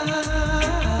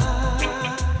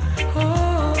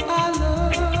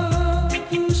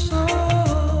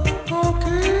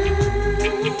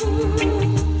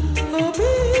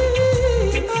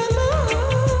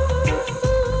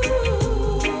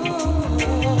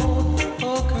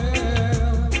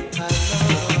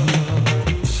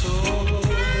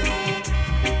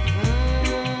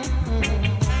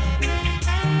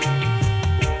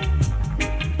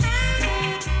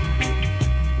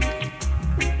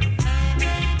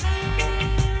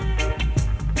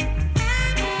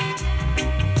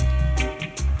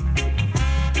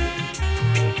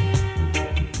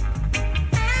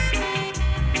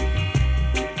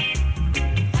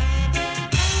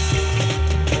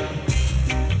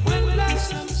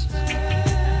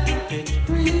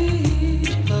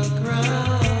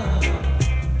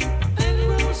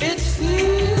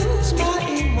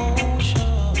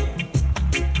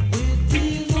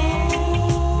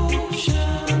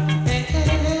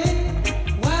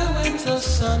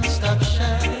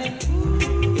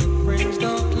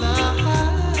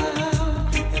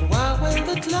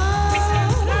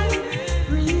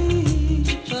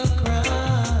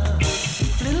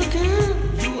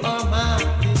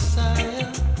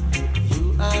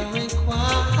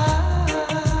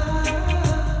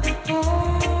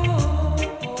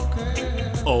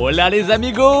 Hola les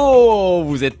amigos,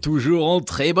 vous êtes toujours en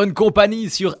très bonne compagnie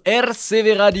sur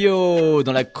RCV Radio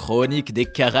dans la Chronique des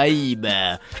Caraïbes.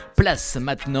 Place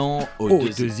maintenant au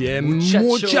deuxième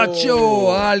muchacho,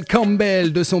 Al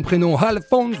Campbell, de son prénom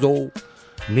Alfonso.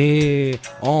 Né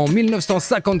en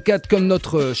 1954 comme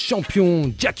notre champion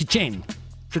Jackie Chan.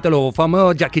 C'est alors le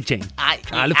fameux Jackie Chan.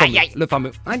 Le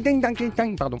fameux.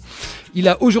 Pardon. Il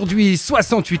a aujourd'hui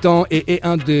 68 ans et est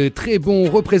un des très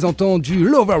bons représentants du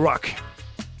Lover Rock.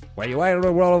 Lover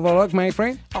Rock, my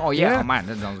friend? Oh yeah, man.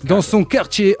 Dans son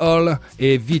quartier, Hall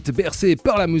est vite bercé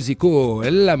par la musico,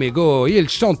 l'amigo, il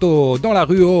chanto dans la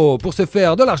rue pour se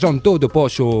faire de l'argento de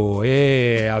pocho.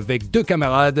 Et avec 2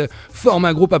 camarades, forme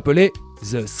un groupe appelé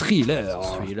The Thriller.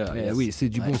 Yes. Oui, c'est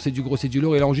du bon, c'est du gros, c'est du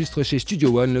lourd. Il enregistre chez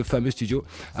Studio One, le fameux studio.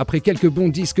 Après quelques bons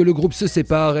disques, le groupe se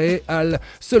sépare et Al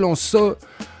se lance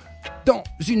dans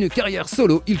une carrière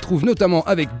solo. Il trouve notamment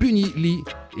avec Bunny Lee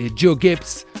et Joe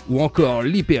Gibbs ou encore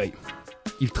Lee Perry.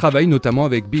 Il travaille notamment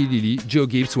avec Billy Lee, Joe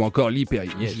Gibbs ou encore Lee Perry.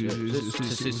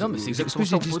 C'est ça, mais c'est exactement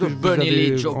ça. Bunny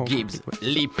Lee, Joe Gibbs,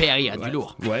 Lee Perry a du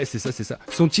lourd. Ouais, c'est ça.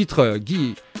 Son titre,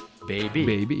 Guy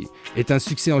Baby est un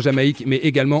succès en Jamaïque, mais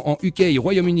également en UK,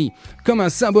 Royaume-Uni. Comme un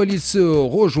symbole, il se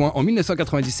rejoint en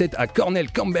 1997 à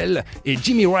Cornell Campbell et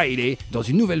Jimmy Riley dans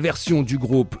une nouvelle version du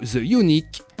groupe The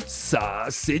Unique. Ça,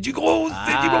 c'est du gros,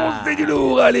 c'est du bon, c'est du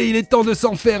lourd. Allez, il est temps de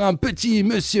s'en faire un petit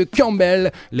monsieur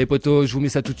Campbell. Les potos, je vous mets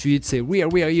ça tout de suite, c'est Where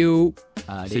Were You?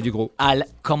 Allez. C'est du gros. Al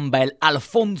Campbell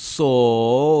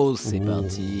Alfonso, c'est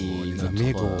parti.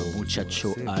 Notre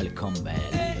muchacho Al Campbell.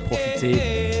 Profitez,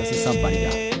 ça c'est sympa les gars.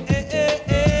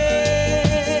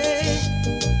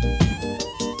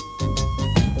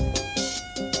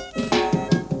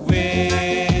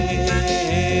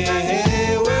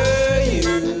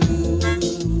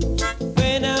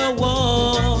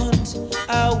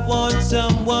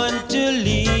 Someone to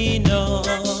lean on.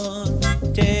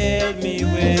 Tell me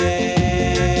where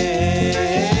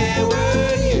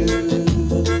were you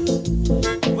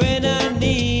when I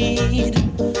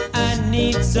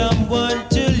need someone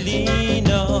to lean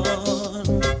on.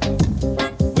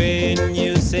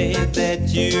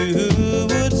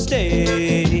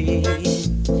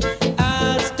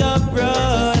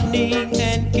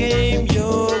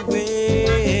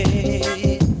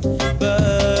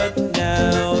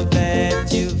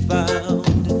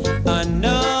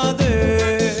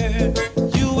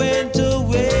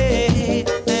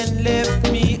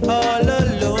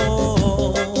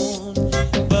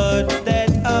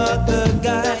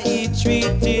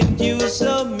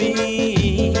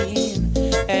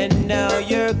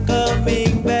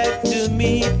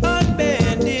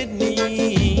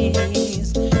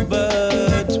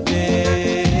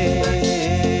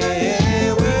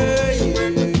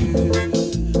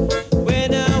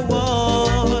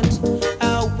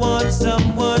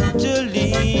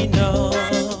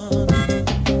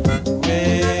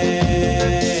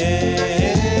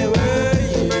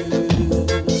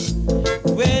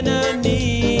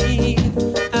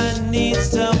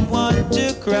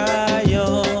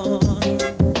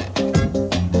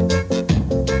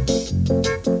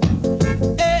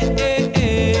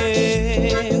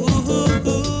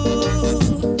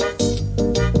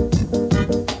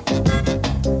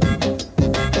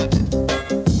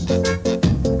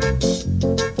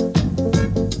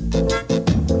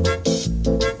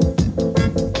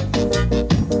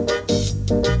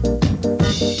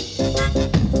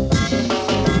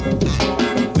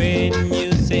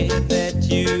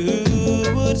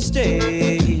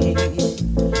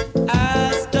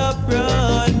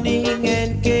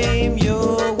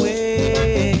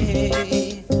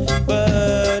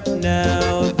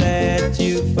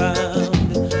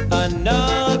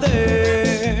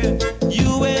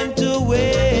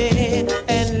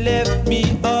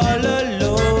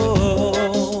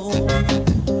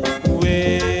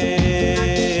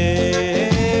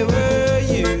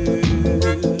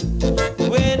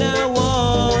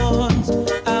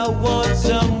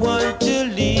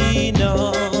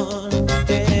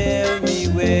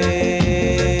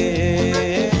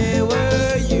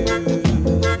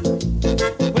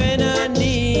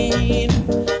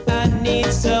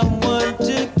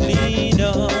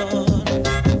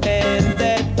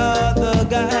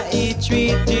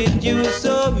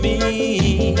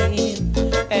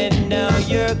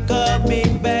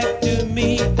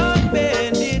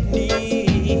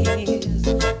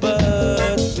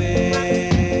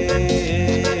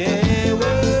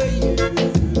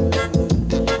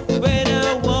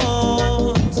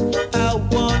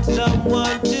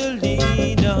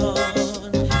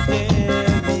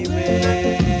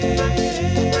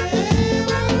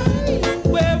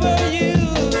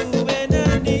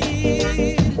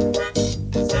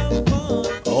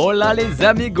 bien les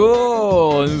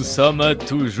amigos, nous sommes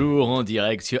toujours en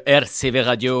direct sur RCV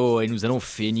Radio et nous allons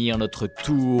finir notre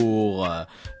tour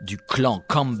du clan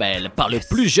Campbell par le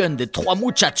plus jeune des trois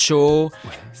muchachos.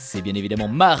 C'est bien évidemment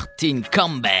Martin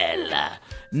Campbell,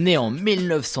 né en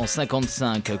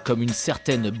 1955 comme une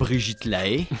certaine Brigitte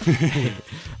Lahaye.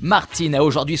 Martin a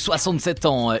aujourd'hui 67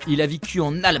 ans, il a vécu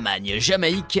en Allemagne,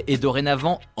 Jamaïque et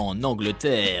dorénavant en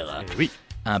Angleterre. Oui.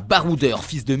 Un baroudeur,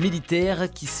 fils de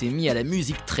militaire qui s'est mis à la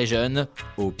musique très jeune,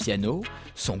 au piano.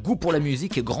 Son goût pour la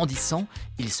musique grandissant,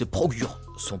 il se procure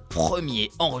son premier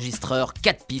enregistreur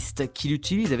 4 pistes qu'il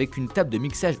utilise avec une table de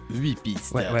mixage 8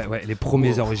 pistes. Ouais, les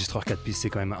premiers enregistreurs 4 pistes, c'est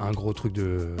quand même un gros truc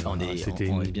de... C'était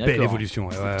une belle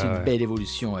évolution. C'était une belle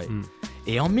évolution, ouais.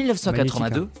 Et en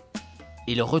 1982,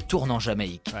 il retourne en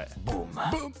Jamaïque. Boum.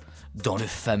 Dans le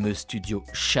fameux studio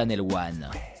Channel One.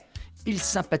 Il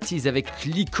sympathise avec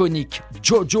l'iconique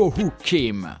Jojo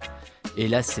Kim. Et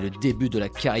là, c'est le début de la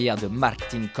carrière de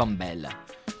Martin Campbell.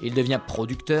 Il devient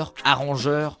producteur,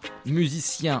 arrangeur,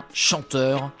 musicien,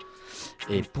 chanteur.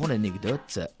 Et pour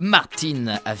l'anecdote,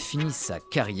 Martin a fini sa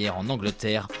carrière en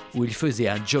Angleterre où il faisait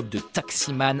un job de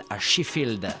taximan à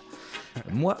Sheffield.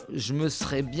 Moi, je me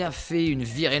serais bien fait une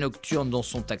virée nocturne dans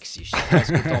son taxi. Je sais pas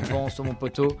ce que t'en penses, mon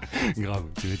poteau. Grave,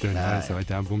 tu m'étonnes. Ça aurait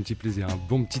été un bon petit plaisir, un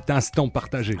bon petit instant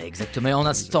partagé. Exactement, et en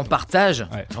instant partage,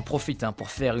 j'en profite pour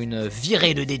faire une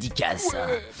virée de dédicace.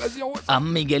 Vas-y, on a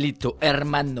Miguelito,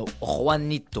 Hermano,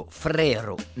 Juanito,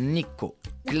 Frero, Nico,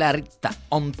 Clarita,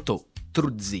 Anto,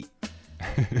 Truzzi,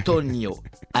 Tonio,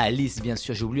 Alice, bien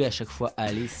sûr, j'ai oublié à chaque fois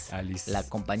Alice. La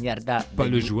compagnarda. Pas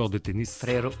le joueur de tennis.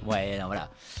 Frérot,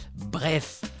 voilà.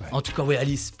 Bref, en tout cas,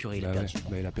 Alice, purée, il a perdu.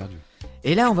 Il a perdu.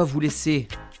 Et là, on va vous laisser,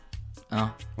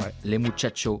 les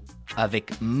muchachos,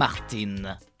 avec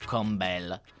Martin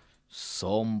Campbell.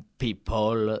 Some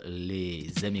people,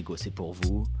 les amigos, c'est pour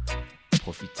vous.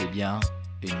 Profitez bien,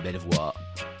 une belle voix,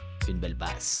 une belle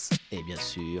basse, et bien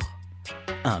sûr,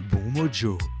 un bon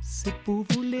mojo. C'est pour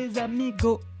vous les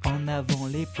amigos, en avant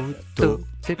les potos.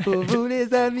 C'est pour vous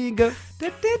les amigos.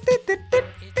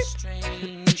 It's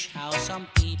strange how some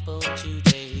people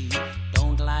today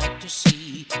don't like to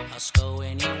see us go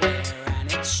anywhere.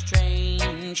 And it's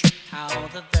strange how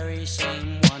the very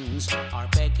same ones are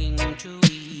begging to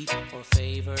eat for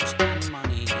favors and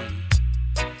money.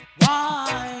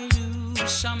 Why do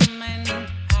some men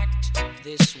act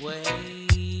this way?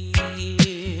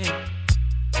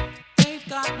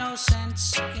 Got no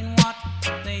sense in what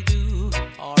they do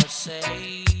or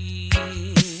say.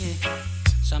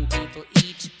 Some people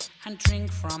eat and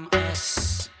drink from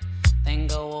us, then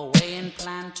go away and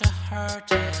plan to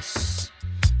hurt us.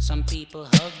 Some people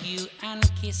hug you and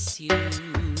kiss you,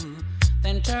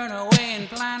 then turn away and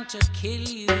plan to kill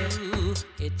you.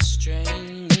 It's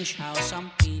strange how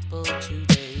some people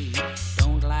today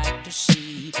don't like to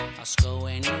see us go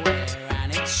anywhere. And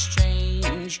it's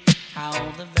strange how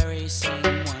the very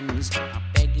same ones are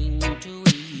begging to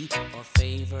eat for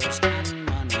favors and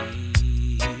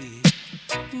money.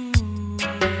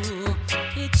 Ooh,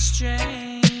 it's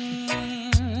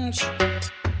strange.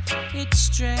 It's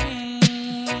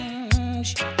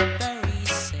strange. The very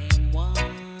same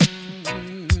ones.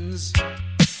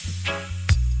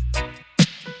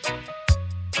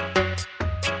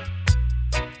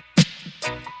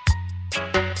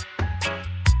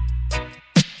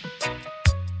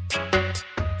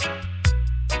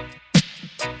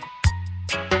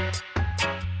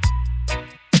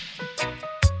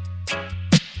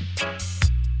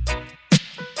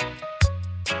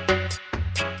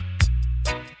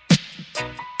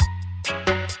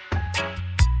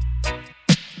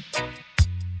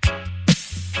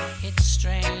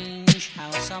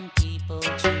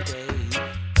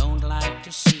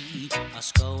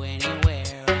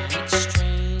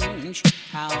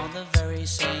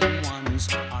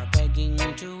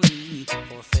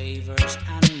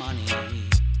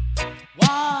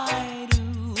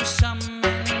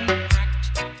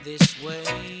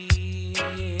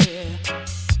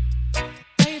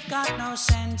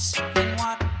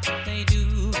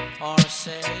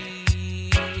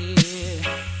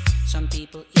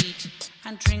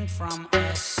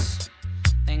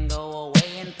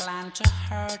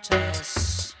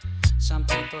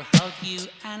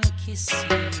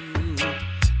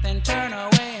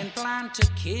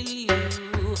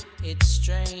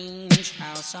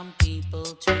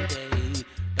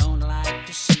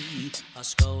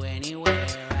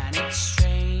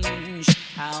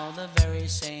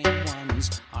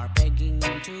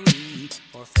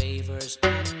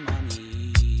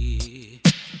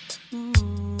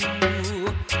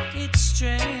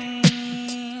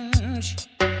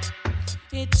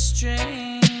 It's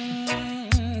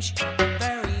strange,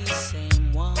 very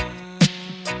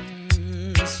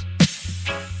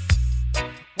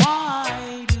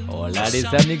Hola les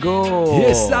amigos.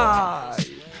 Yes, I.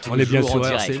 On est bien sur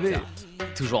RCV.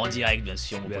 Toujours en direct, bien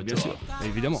sûr. Bien sûr,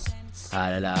 évidemment. Ah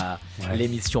là là,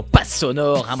 l'émission Passe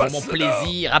sonore, un moment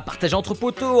plaisir à partager entre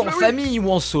potos, en famille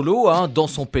ou en solo, dans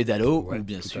son pédalo, ou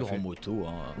bien sûr en moto.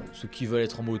 Ceux qui veulent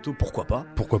être en moto, pourquoi pas ?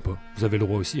 Pourquoi pas ? Vous avez le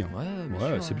droit aussi.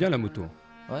 Ouais, c'est bien la moto.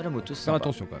 Ouais, la moto, c'est faire sympa.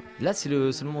 attention quand même. Là, c'est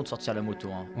le moment de sortir la moto.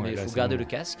 Mais il faut garder le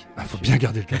casque. Il faut bien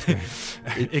garder le casque.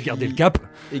 Et garder le cap.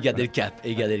 Et garder le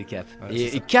cap. Ouais,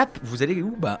 et cap, vous allez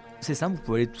où ? C'est simple, vous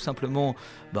pouvez aller tout simplement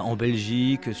en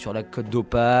Belgique, sur la côte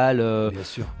d'Opale. Bien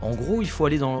sûr. En gros, il faut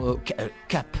aller dans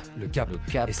Cap. Le cap.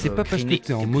 Et c'est pas parce Chronique, que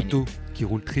tu es en moto qui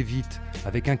roule très vite,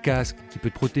 avec un casque qui peut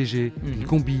te protéger, une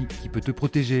combi qui peut te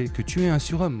protéger, que tu es un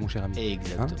surhomme, mon cher ami.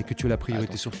 Exactement. Et que tu as la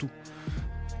priorité sur tout.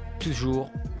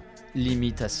 Toujours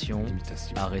limitation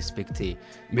à respecter.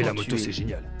 Mais la moto, c'est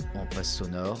génial. En passe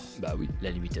sonore, bah oui.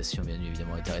 La limitation, bien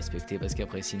évidemment, est à respecter parce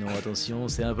qu'après, sinon, attention,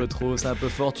 c'est un peu trop, c'est un peu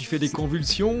fort, tu fais des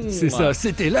convulsions. C'est ça,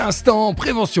 c'était l'instant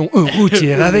prévention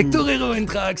routière avec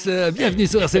Torrero&Tracks. Bienvenue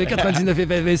sur RCV 99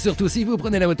 FM et surtout, si vous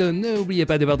prenez la moto, n'oubliez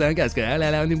pas de porter un casque. Ah là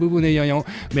là, on est boubou,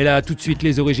 mais là, tout de suite,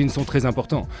 les origines sont très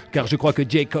importantes car je crois que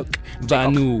J-Cock va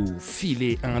nous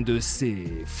filer un de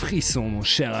ses frissons, mon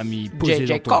cher ami, posé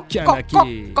dans ton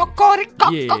canaqué.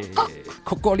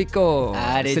 Cocorico.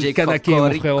 Allez, c'est le canaqué,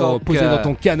 mon frérot, posé dans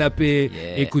ton canapé.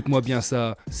 Écoute-moi bien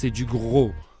ça, c'est du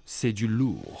gros, c'est du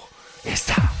lourd. Et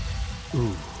ça, tu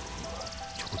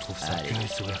retrouves ça que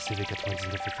sur RCV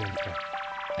 99 FM, frère.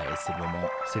 Allez, c'est le moment.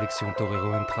 Sélection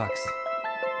Torrero&Tracks.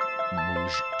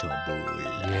 Mouge ton boule.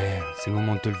 C'est le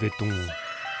moment de te lever ton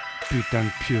putain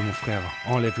de pieu, mon frère.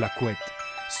 Enlève la couette,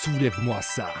 soulève-moi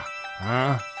ça,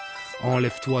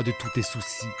 enlève-toi de tous tes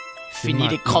soucis. Fini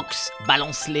les crocs,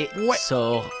 balance-les,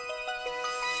 sors.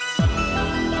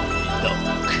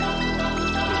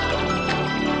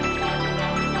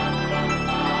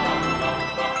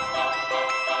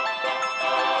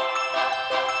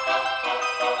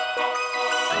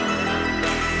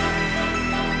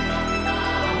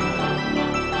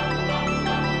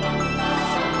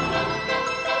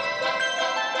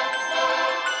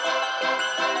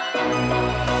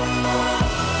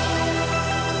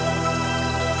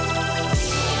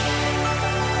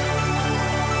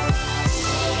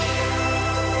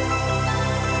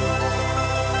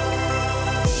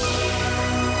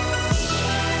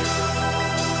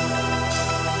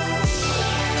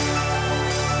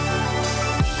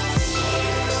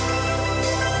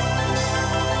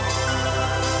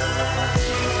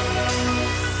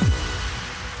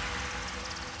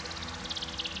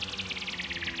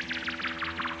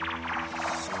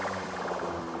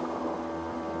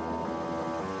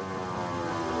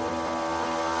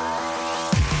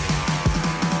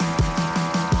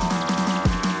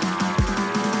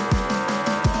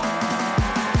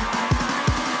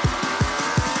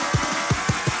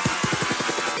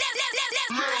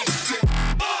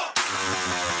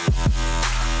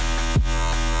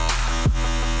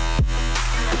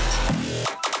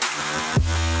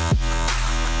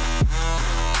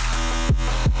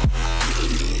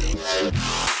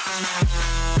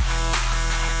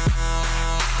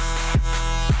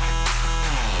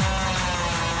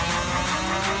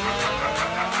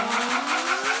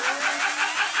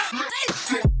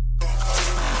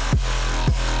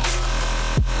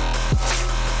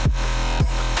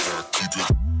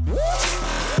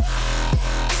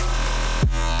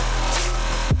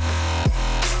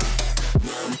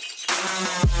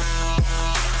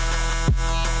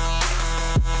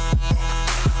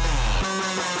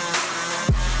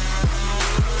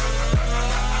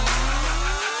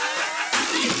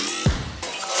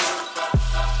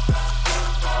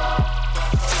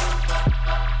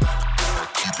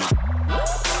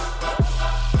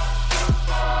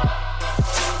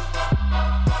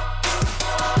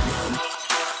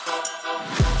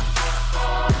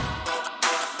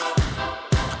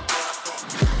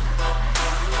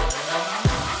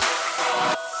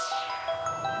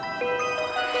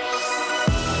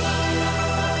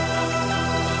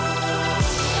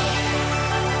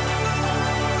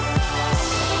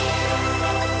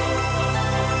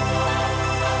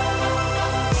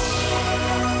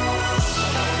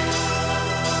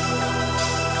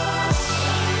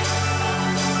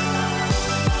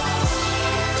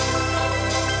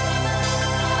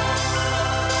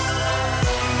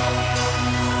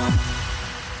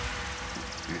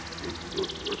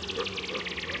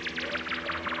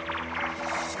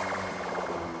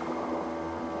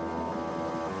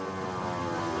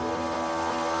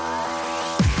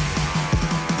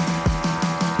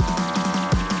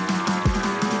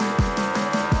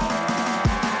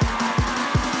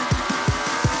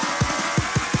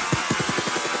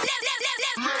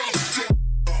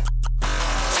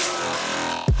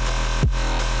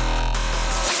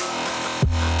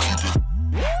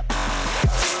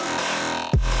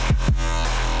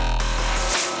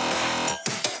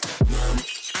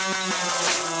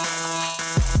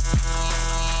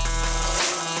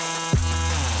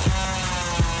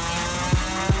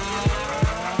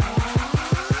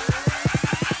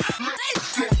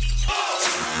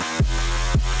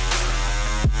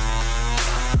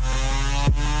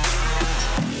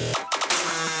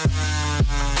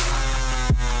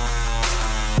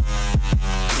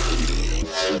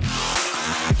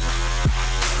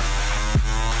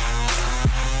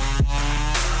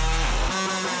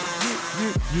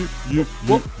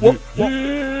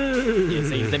 Yes,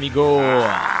 les amigos.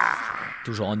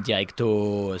 Toujours en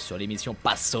directo sur l'émission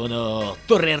Pass sonore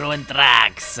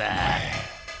Torrero&Tracks.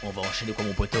 On va enchaîner comme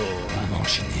mon poteau. On va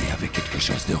enchaîner avec quelque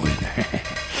chose de rude.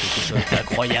 Quelque chose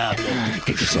d'incroyable.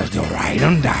 Quelque chose de ride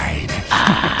and die.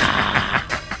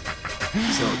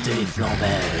 Sortez les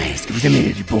flambelles. Est-ce que vous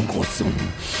aimez du bon gros son?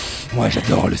 Moi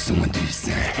j'adore le son indus.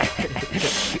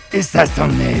 Et ça s'en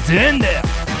est Thunder.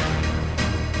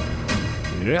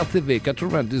 RTV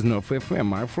 99 FM,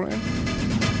 my friend.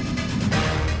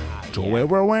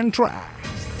 Torrero&Tracks.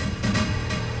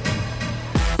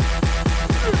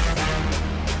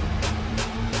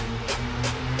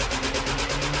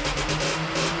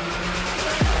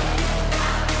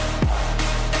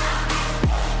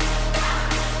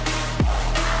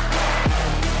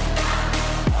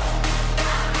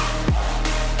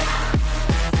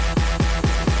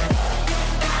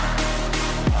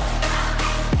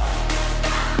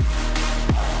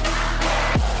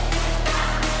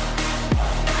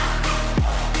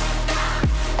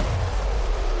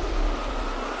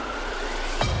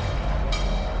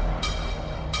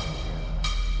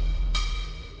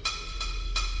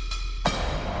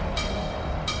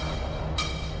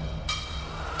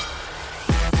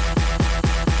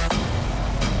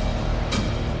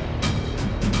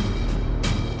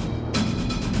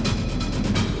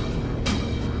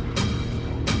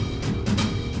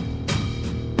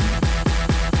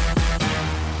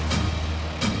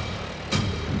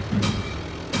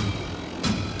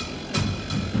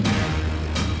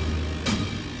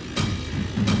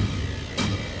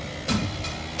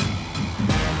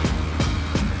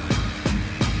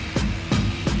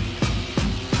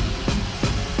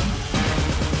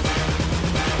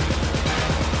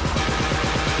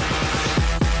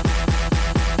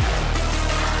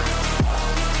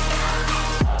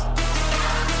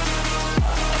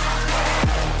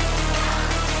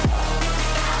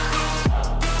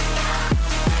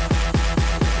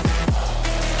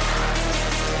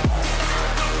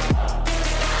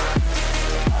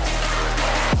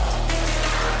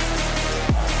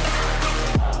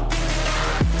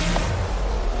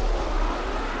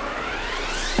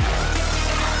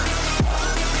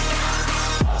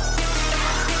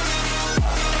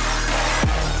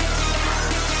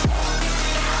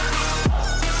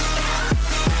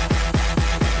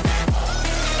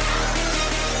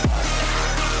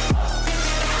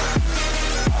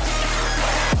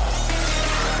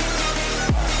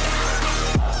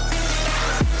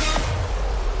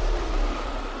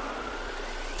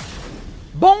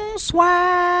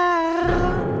 Bonsoir.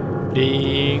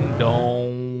 Ding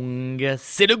dong.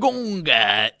 C'est le gong.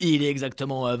 Il est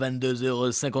exactement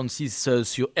 22h56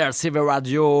 sur RCV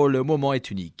Radio. Le moment est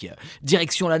unique.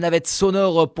 Direction la navette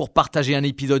sonore pour partager un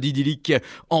épisode idyllique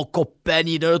en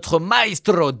compagnie de notre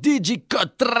maestro DJ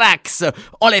Tracks.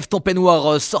 Enlève ton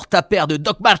peignoir, sors ta paire de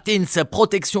Doc Martens,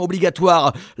 protection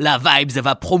obligatoire. La vibes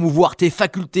va promouvoir tes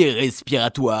facultés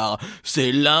respiratoires.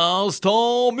 C'est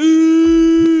l'instant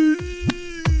mu.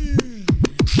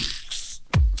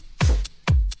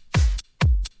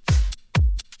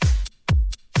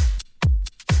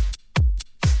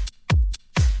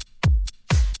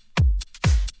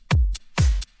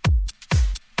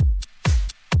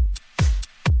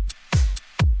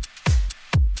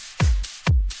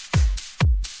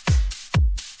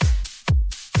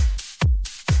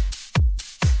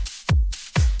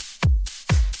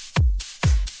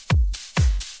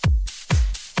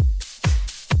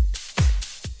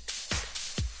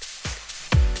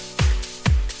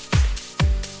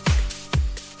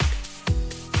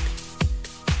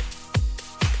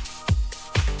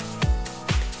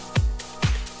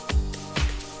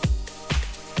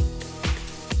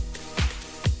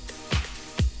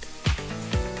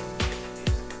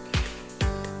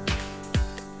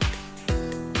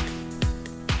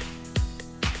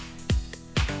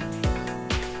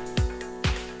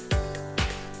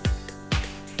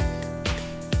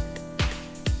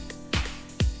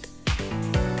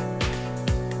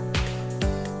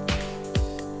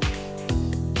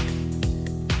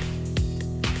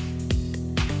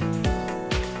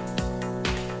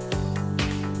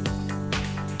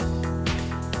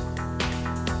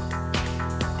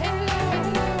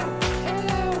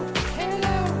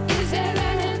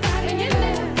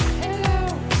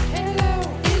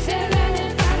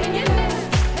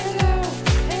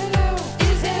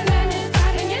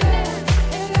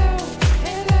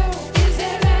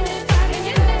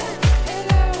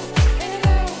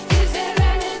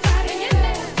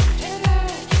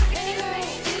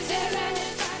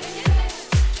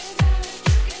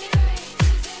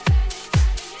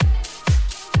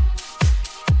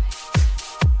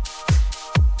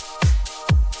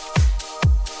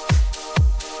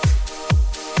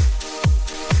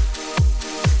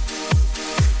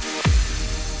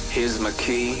 Here's my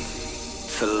key,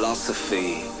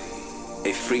 philosophy.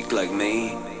 A freak like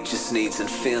me just needs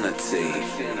infinity.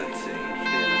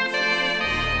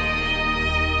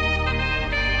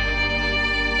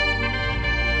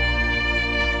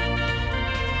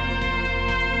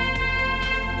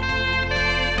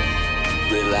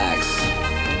 Relax,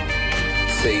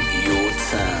 take your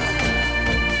time.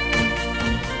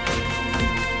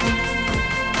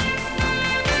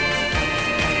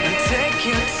 And take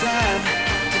your time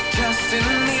to trust in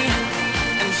me,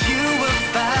 and you will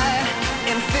find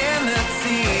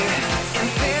infinity,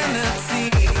 infinity.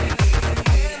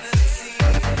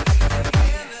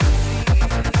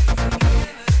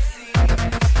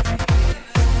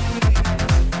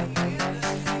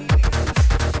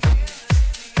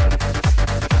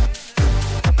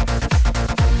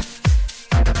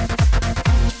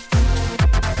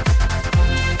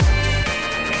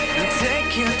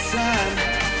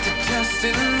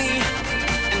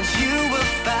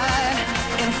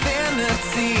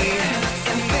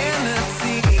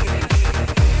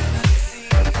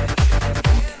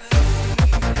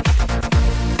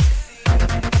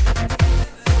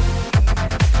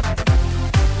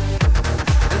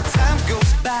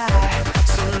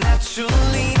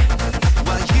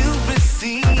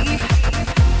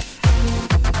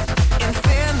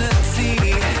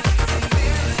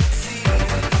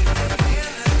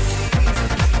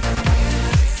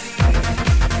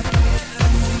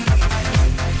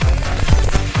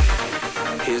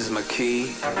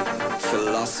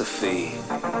 Philosophy.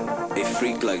 A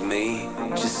freak like me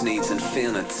just needs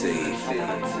infinity.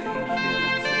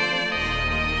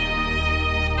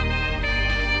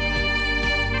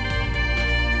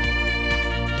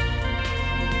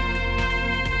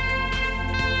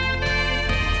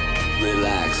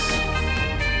 Relax,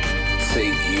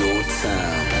 take your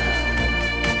time.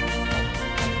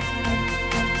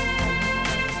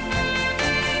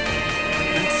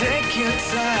 And take your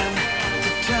time to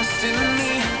trust in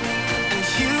me, and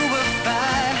you will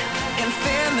find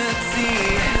infinity,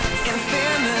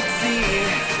 infinity,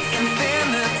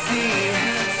 infinity.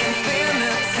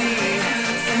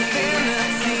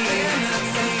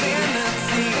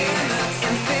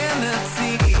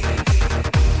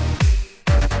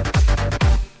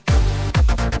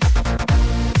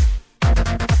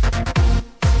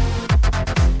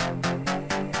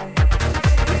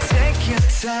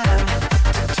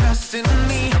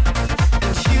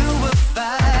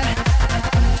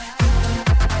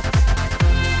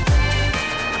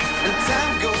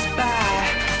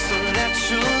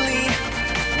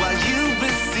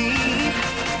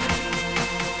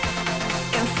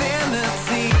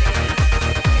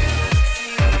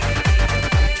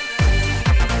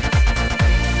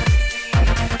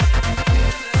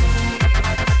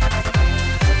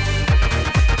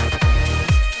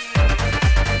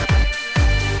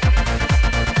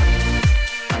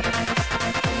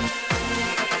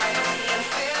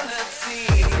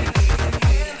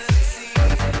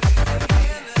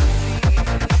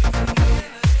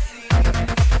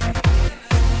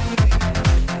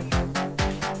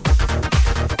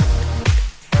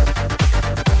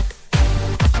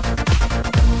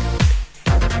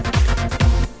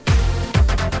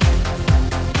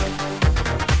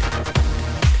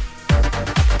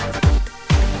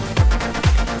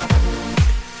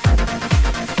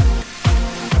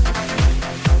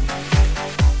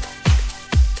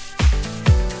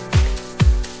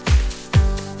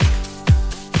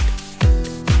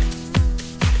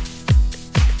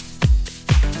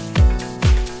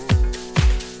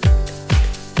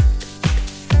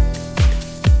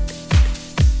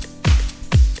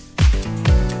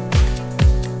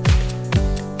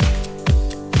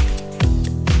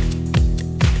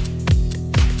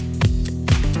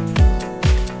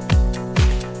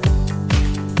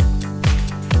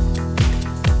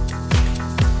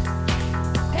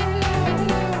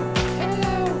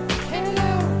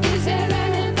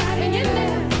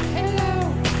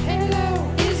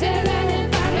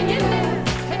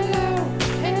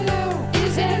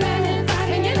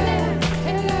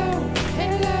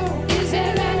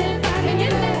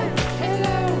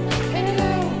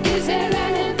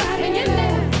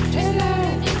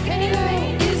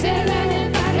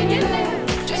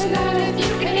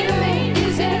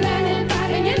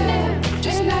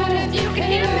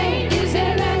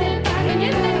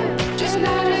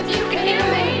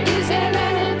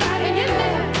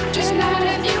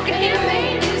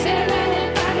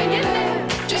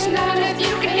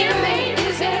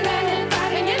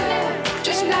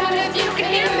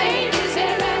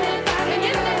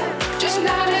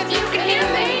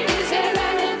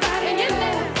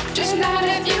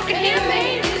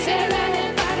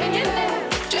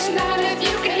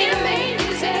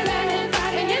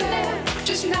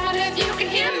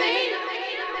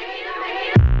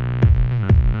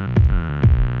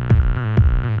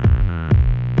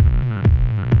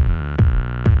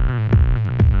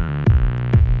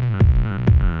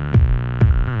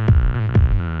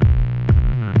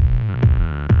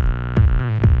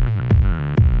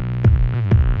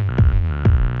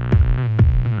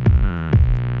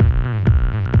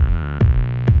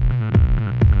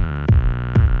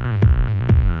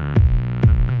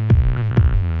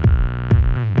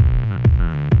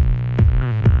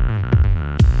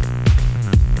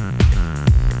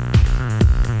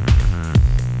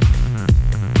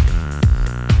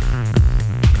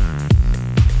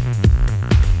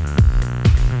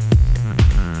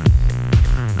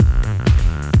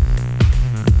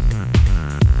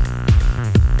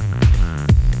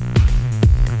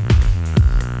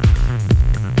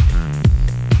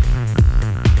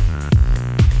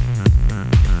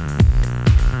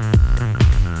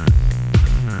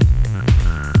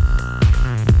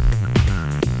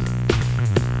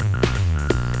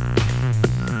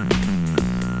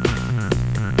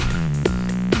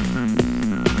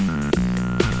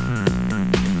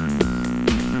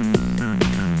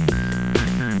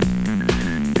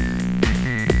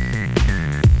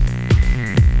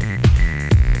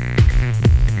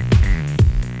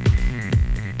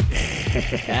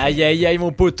 Aïe aïe aïe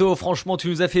mon poteau, franchement tu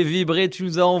nous as fait vibrer, tu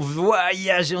nous as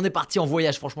voyagé, on est parti en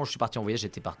voyage, franchement je suis parti en voyage,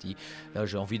 j'étais parti. Là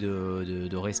j'ai envie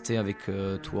de rester avec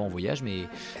toi en voyage,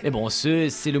 mais bon c'est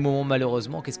le moment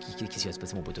malheureusement, qu'est-ce qui va se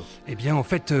passer mon poteau? Eh bien en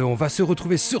fait on va se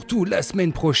retrouver surtout la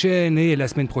semaine prochaine, et la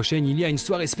semaine prochaine il y a une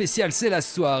soirée spéciale, c'est la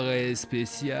soirée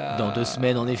spéciale. Dans 2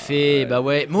 semaines en effet, bah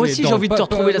ouais, moi aussi j'ai envie de te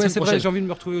retrouver la semaine prochaine. Vrai, j'ai envie de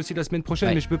me retrouver aussi la semaine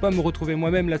prochaine, mais je peux pas me retrouver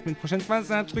moi-même la semaine prochaine, enfin,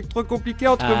 c'est un truc trop compliqué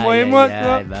entre moi et moi, tu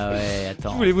vois. Bah ouais,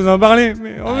 attends. Je voulais vous en parler,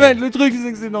 mais en fait, le truc,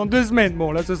 c'est que c'est dans 2 semaines.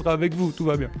 Bon, là, ce sera avec vous, tout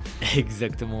va bien.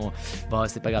 Exactement. Bon,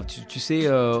 c'est pas grave. Tu sais,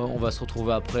 on va se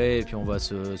retrouver après, et puis on va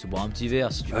se boire un petit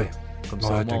verre, si tu veux. Comme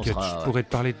ça, t'inquiète, je pourrais te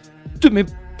parler de mes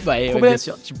problèmes. Bien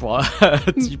sûr, tu pourras.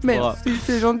 Merci,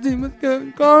 c'est gentil, parce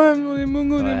que quand même, on est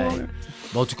mongos des problèmes.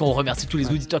 Bon, en tout cas, on remercie tous les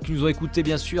auditeurs qui nous ont écoutés,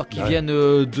 bien sûr, qui viennent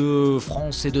de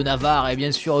France et de Navarre, et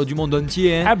bien sûr du monde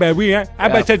entier. Hein. Ah bah oui, hein. Ah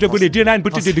bah ça, je voulais dire là, une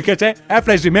petite dédicace, hein,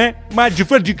 flèche de main. Moi, je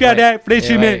fais du cadre, flèche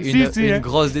de main. Une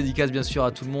grosse dédicace, bien sûr,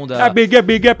 à tout le monde. Ah, big up,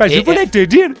 parce que je voulais te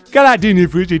dire, quand la dernière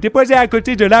fois, j'étais posé à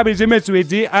côté de l'arbre et je me suis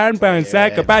dit, en pensant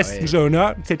que passe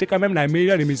sonore, c'était quand même la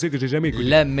meilleure émission que j'ai jamais écoutée.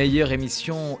 La meilleure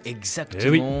émission,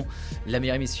 exactement. La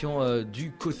meilleure émission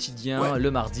du quotidien,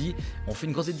 le mardi. On fait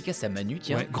une grosse dédicace à Manu,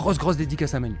 tiens. Ouais, grosse dédicace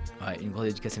à Manu. Ouais, une grosse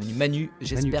dédicace à Manu. Manu,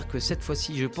 j'espère que cette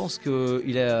fois-ci, je pense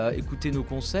qu'il a écouté nos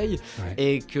conseils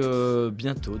et que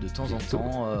bientôt, de temps en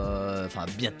temps,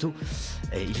 bientôt,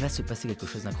 il va se passer quelque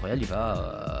chose d'incroyable. Il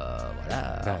va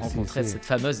rencontrer cette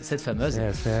fameuse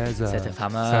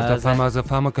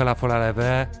femme que la folle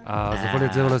avait. Je voulais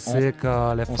dire aussi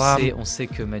que les femmes. On sait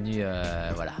que Manu,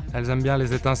 elles aiment bien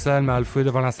les étincelles, mais elles fouillent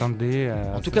devant l'incendie.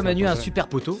 En tout cas, Manu a un super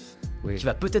poteau. Qui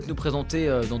va peut-être nous présenter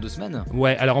dans 2 semaines.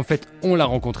 Ouais, alors en fait, on l'a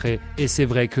rencontré et c'est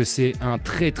vrai que c'est un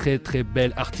très très très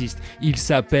bel artiste. Il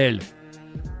s'appelle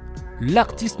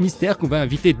l'artiste mystère qu'on va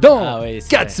inviter dans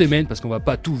 4 semaines, parce qu'on va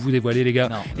pas tout vous dévoiler les gars.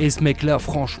 Non. Et ce mec-là,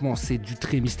 franchement, c'est du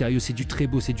très mystérieux, c'est du très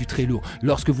beau, c'est du très lourd.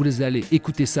 Lorsque vous les allez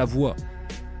écouter sa voix,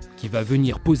 qui va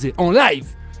venir poser en live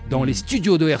dans les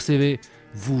studios de RCV,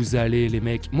 vous allez les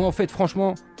mecs, moi en fait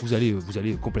franchement vous allez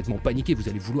complètement paniquer, vous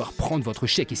allez vouloir prendre votre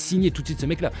chèque et signer tout de suite ce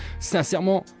mec là.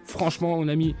 Sincèrement, franchement mon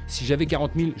ami, si j'avais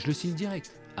 40 000 je le signe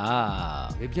direct. Ah,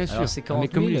 mais bien sûr, alors c'est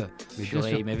 40 000.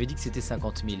 Il m'avait dit que c'était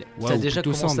 50 000. Tu as déjà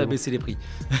commencé à baisser les prix.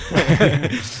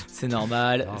 C'est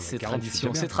normal, c'est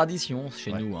tradition. C'est tradition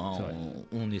chez nous. Hein.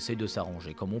 On essaye de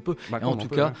s'arranger comme on peut. Et en tout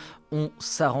cas, on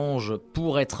s'arrange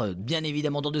pour être bien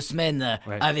évidemment dans 2 semaines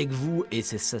avec vous. Et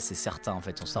c'est ça, c'est certain. En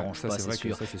fait, on s'arrange pas, c'est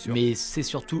sûr. Mais c'est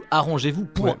surtout arrangez-vous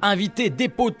pour inviter des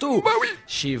poteaux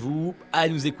chez vous à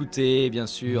nous écouter, bien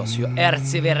sûr, sur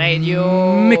RCV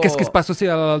Radio. Mais qu'est-ce qui se passe aussi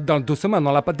dans 2 semaines?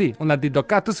 On l'a pas dit. On a dit dans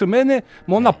 4 semaines, mais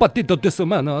on n'a pas dit dans 2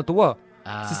 semaines, hein, toi.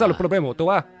 C'est ça le problème,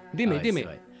 toi. Dis-moi.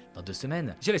 Dans 2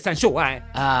 semaines. J'ai les 5 shows, hein.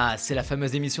 Ah, c'est la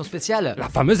fameuse émission spéciale. La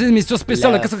fameuse émission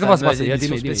spéciale, qu'est-ce qui va se passer?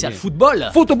 L'émission spéciale football.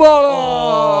 Le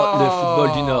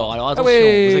football du Nord. Alors attention,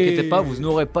 vous inquiétez pas, vous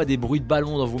n'aurez pas des bruits de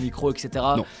ballon dans vos micros, etc.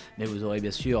 Non. Mais vous aurez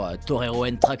bien sûr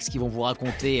Torrero&Tracks qui vont vous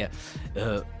raconter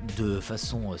de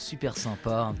façon super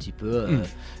sympa un petit peu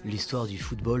l'histoire du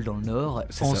football dans le Nord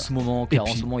en ce moment, car en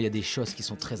ce moment il y a des choses qui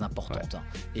sont très importantes.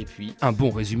 Et puis un bon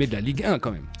résumé de la Ligue 1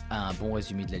 quand même. Un bon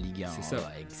résumé de la Ligue 1. C'est ça.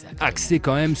 Exactement. Axé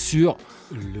quand même sur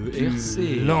le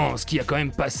RC Lens qui a quand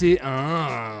même passé un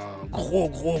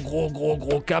gros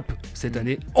cap cette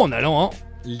année en allant en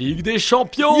Ligue des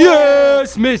Champions.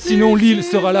 Yes. Mais sinon Lille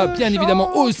sera là bien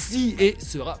évidemment aussi et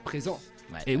sera présent.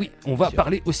 Et oui, on va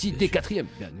parler aussi des 4e.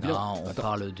 On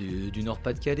parle du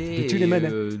Nord-Pas-de-Calais. De tous les mêmes.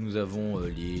 Nous avons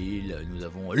Lille, nous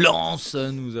avons Lens,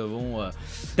 nous avons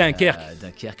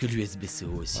Dunkerque,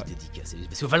 l'USBCO aussi dédicace.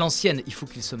 L'USBCO Valenciennes, il faut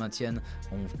qu'ils se maintiennent.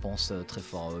 On pense très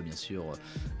fort, bien sûr,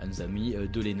 à nos amis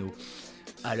de l'ENO.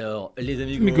 Alors, les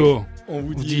amigos, on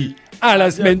vous dit à la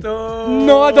semaine.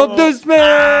 Non, dans 2 semaines.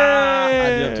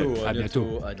 À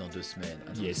bientôt. Dans 2 semaines.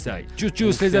 Yes,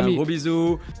 tchuss les amis. Un gros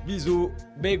bisous. Bisous.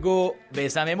 Bego.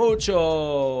 Besame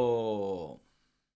mucho.